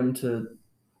 Freedom to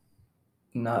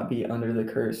not be under the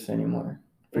curse anymore.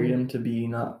 Freedom to be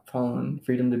not fallen.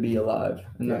 Freedom to be alive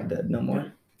and not dead no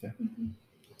more.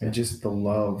 And just the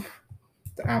love,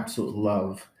 the absolute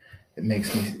love that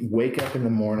makes me wake up in the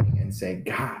morning and say,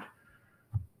 God,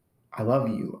 I love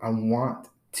you. I want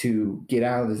to get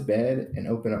out of this bed and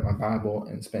open up my Bible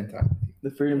and spend time with you.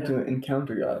 The freedom to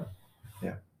encounter God.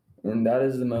 Yeah. And that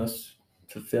is the most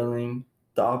fulfilling,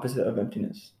 the opposite of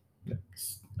emptiness. Yeah.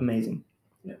 It's amazing.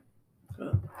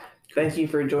 Thank you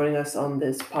for joining us on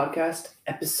this podcast,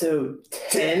 episode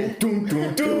 10. Doom,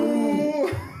 doom,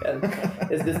 doom. And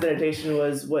this meditation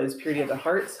was what is purity of the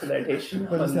heart. The meditation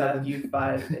What on is that? Matthew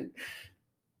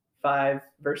 5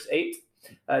 verse 8.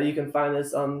 You can find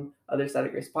this on Other Side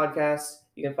of Grace podcast.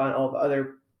 You can find all the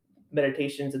other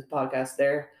meditations and podcasts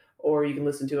there, or you can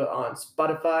listen to it on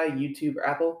Spotify, YouTube, or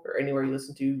Apple, or anywhere you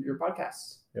listen to your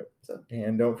podcasts. Yep. So,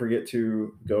 And don't forget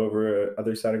to go over to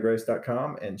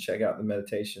othersideofgrace.com and check out the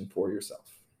meditation for yourself.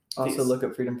 Also, Peace. look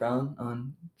up Freedom Found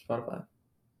on Spotify.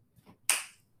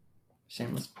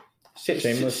 Shameless.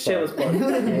 Shameless shameless plug.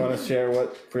 plug. You want to share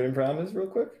what Freedom Found is real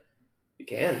quick? You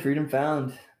can. Freedom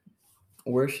Found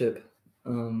worship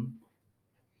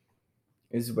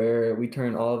is where we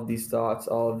turn all of these thoughts,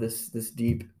 all of this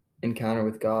deep encounter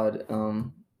with God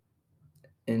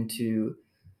into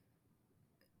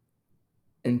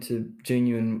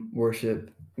genuine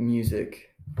worship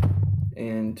music.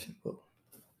 And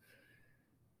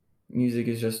music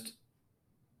is just,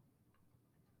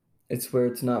 it's where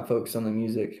it's not focused on the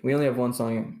music. We only have one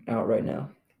song out right now,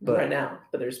 but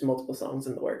there's multiple songs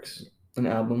in the works. an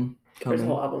album There's a coming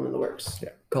whole album in the works.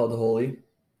 called Holy.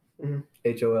 Mhm.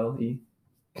 HOLE.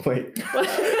 Wait.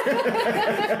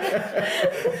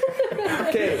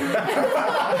 Okay.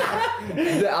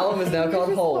 The album is now called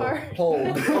This Whole. part. Whole.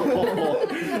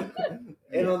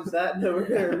 And on that note, we're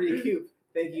going to recoup.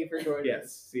 Thank you for joining us.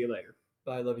 Yes. See you later.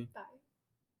 Bye, love you. Bye.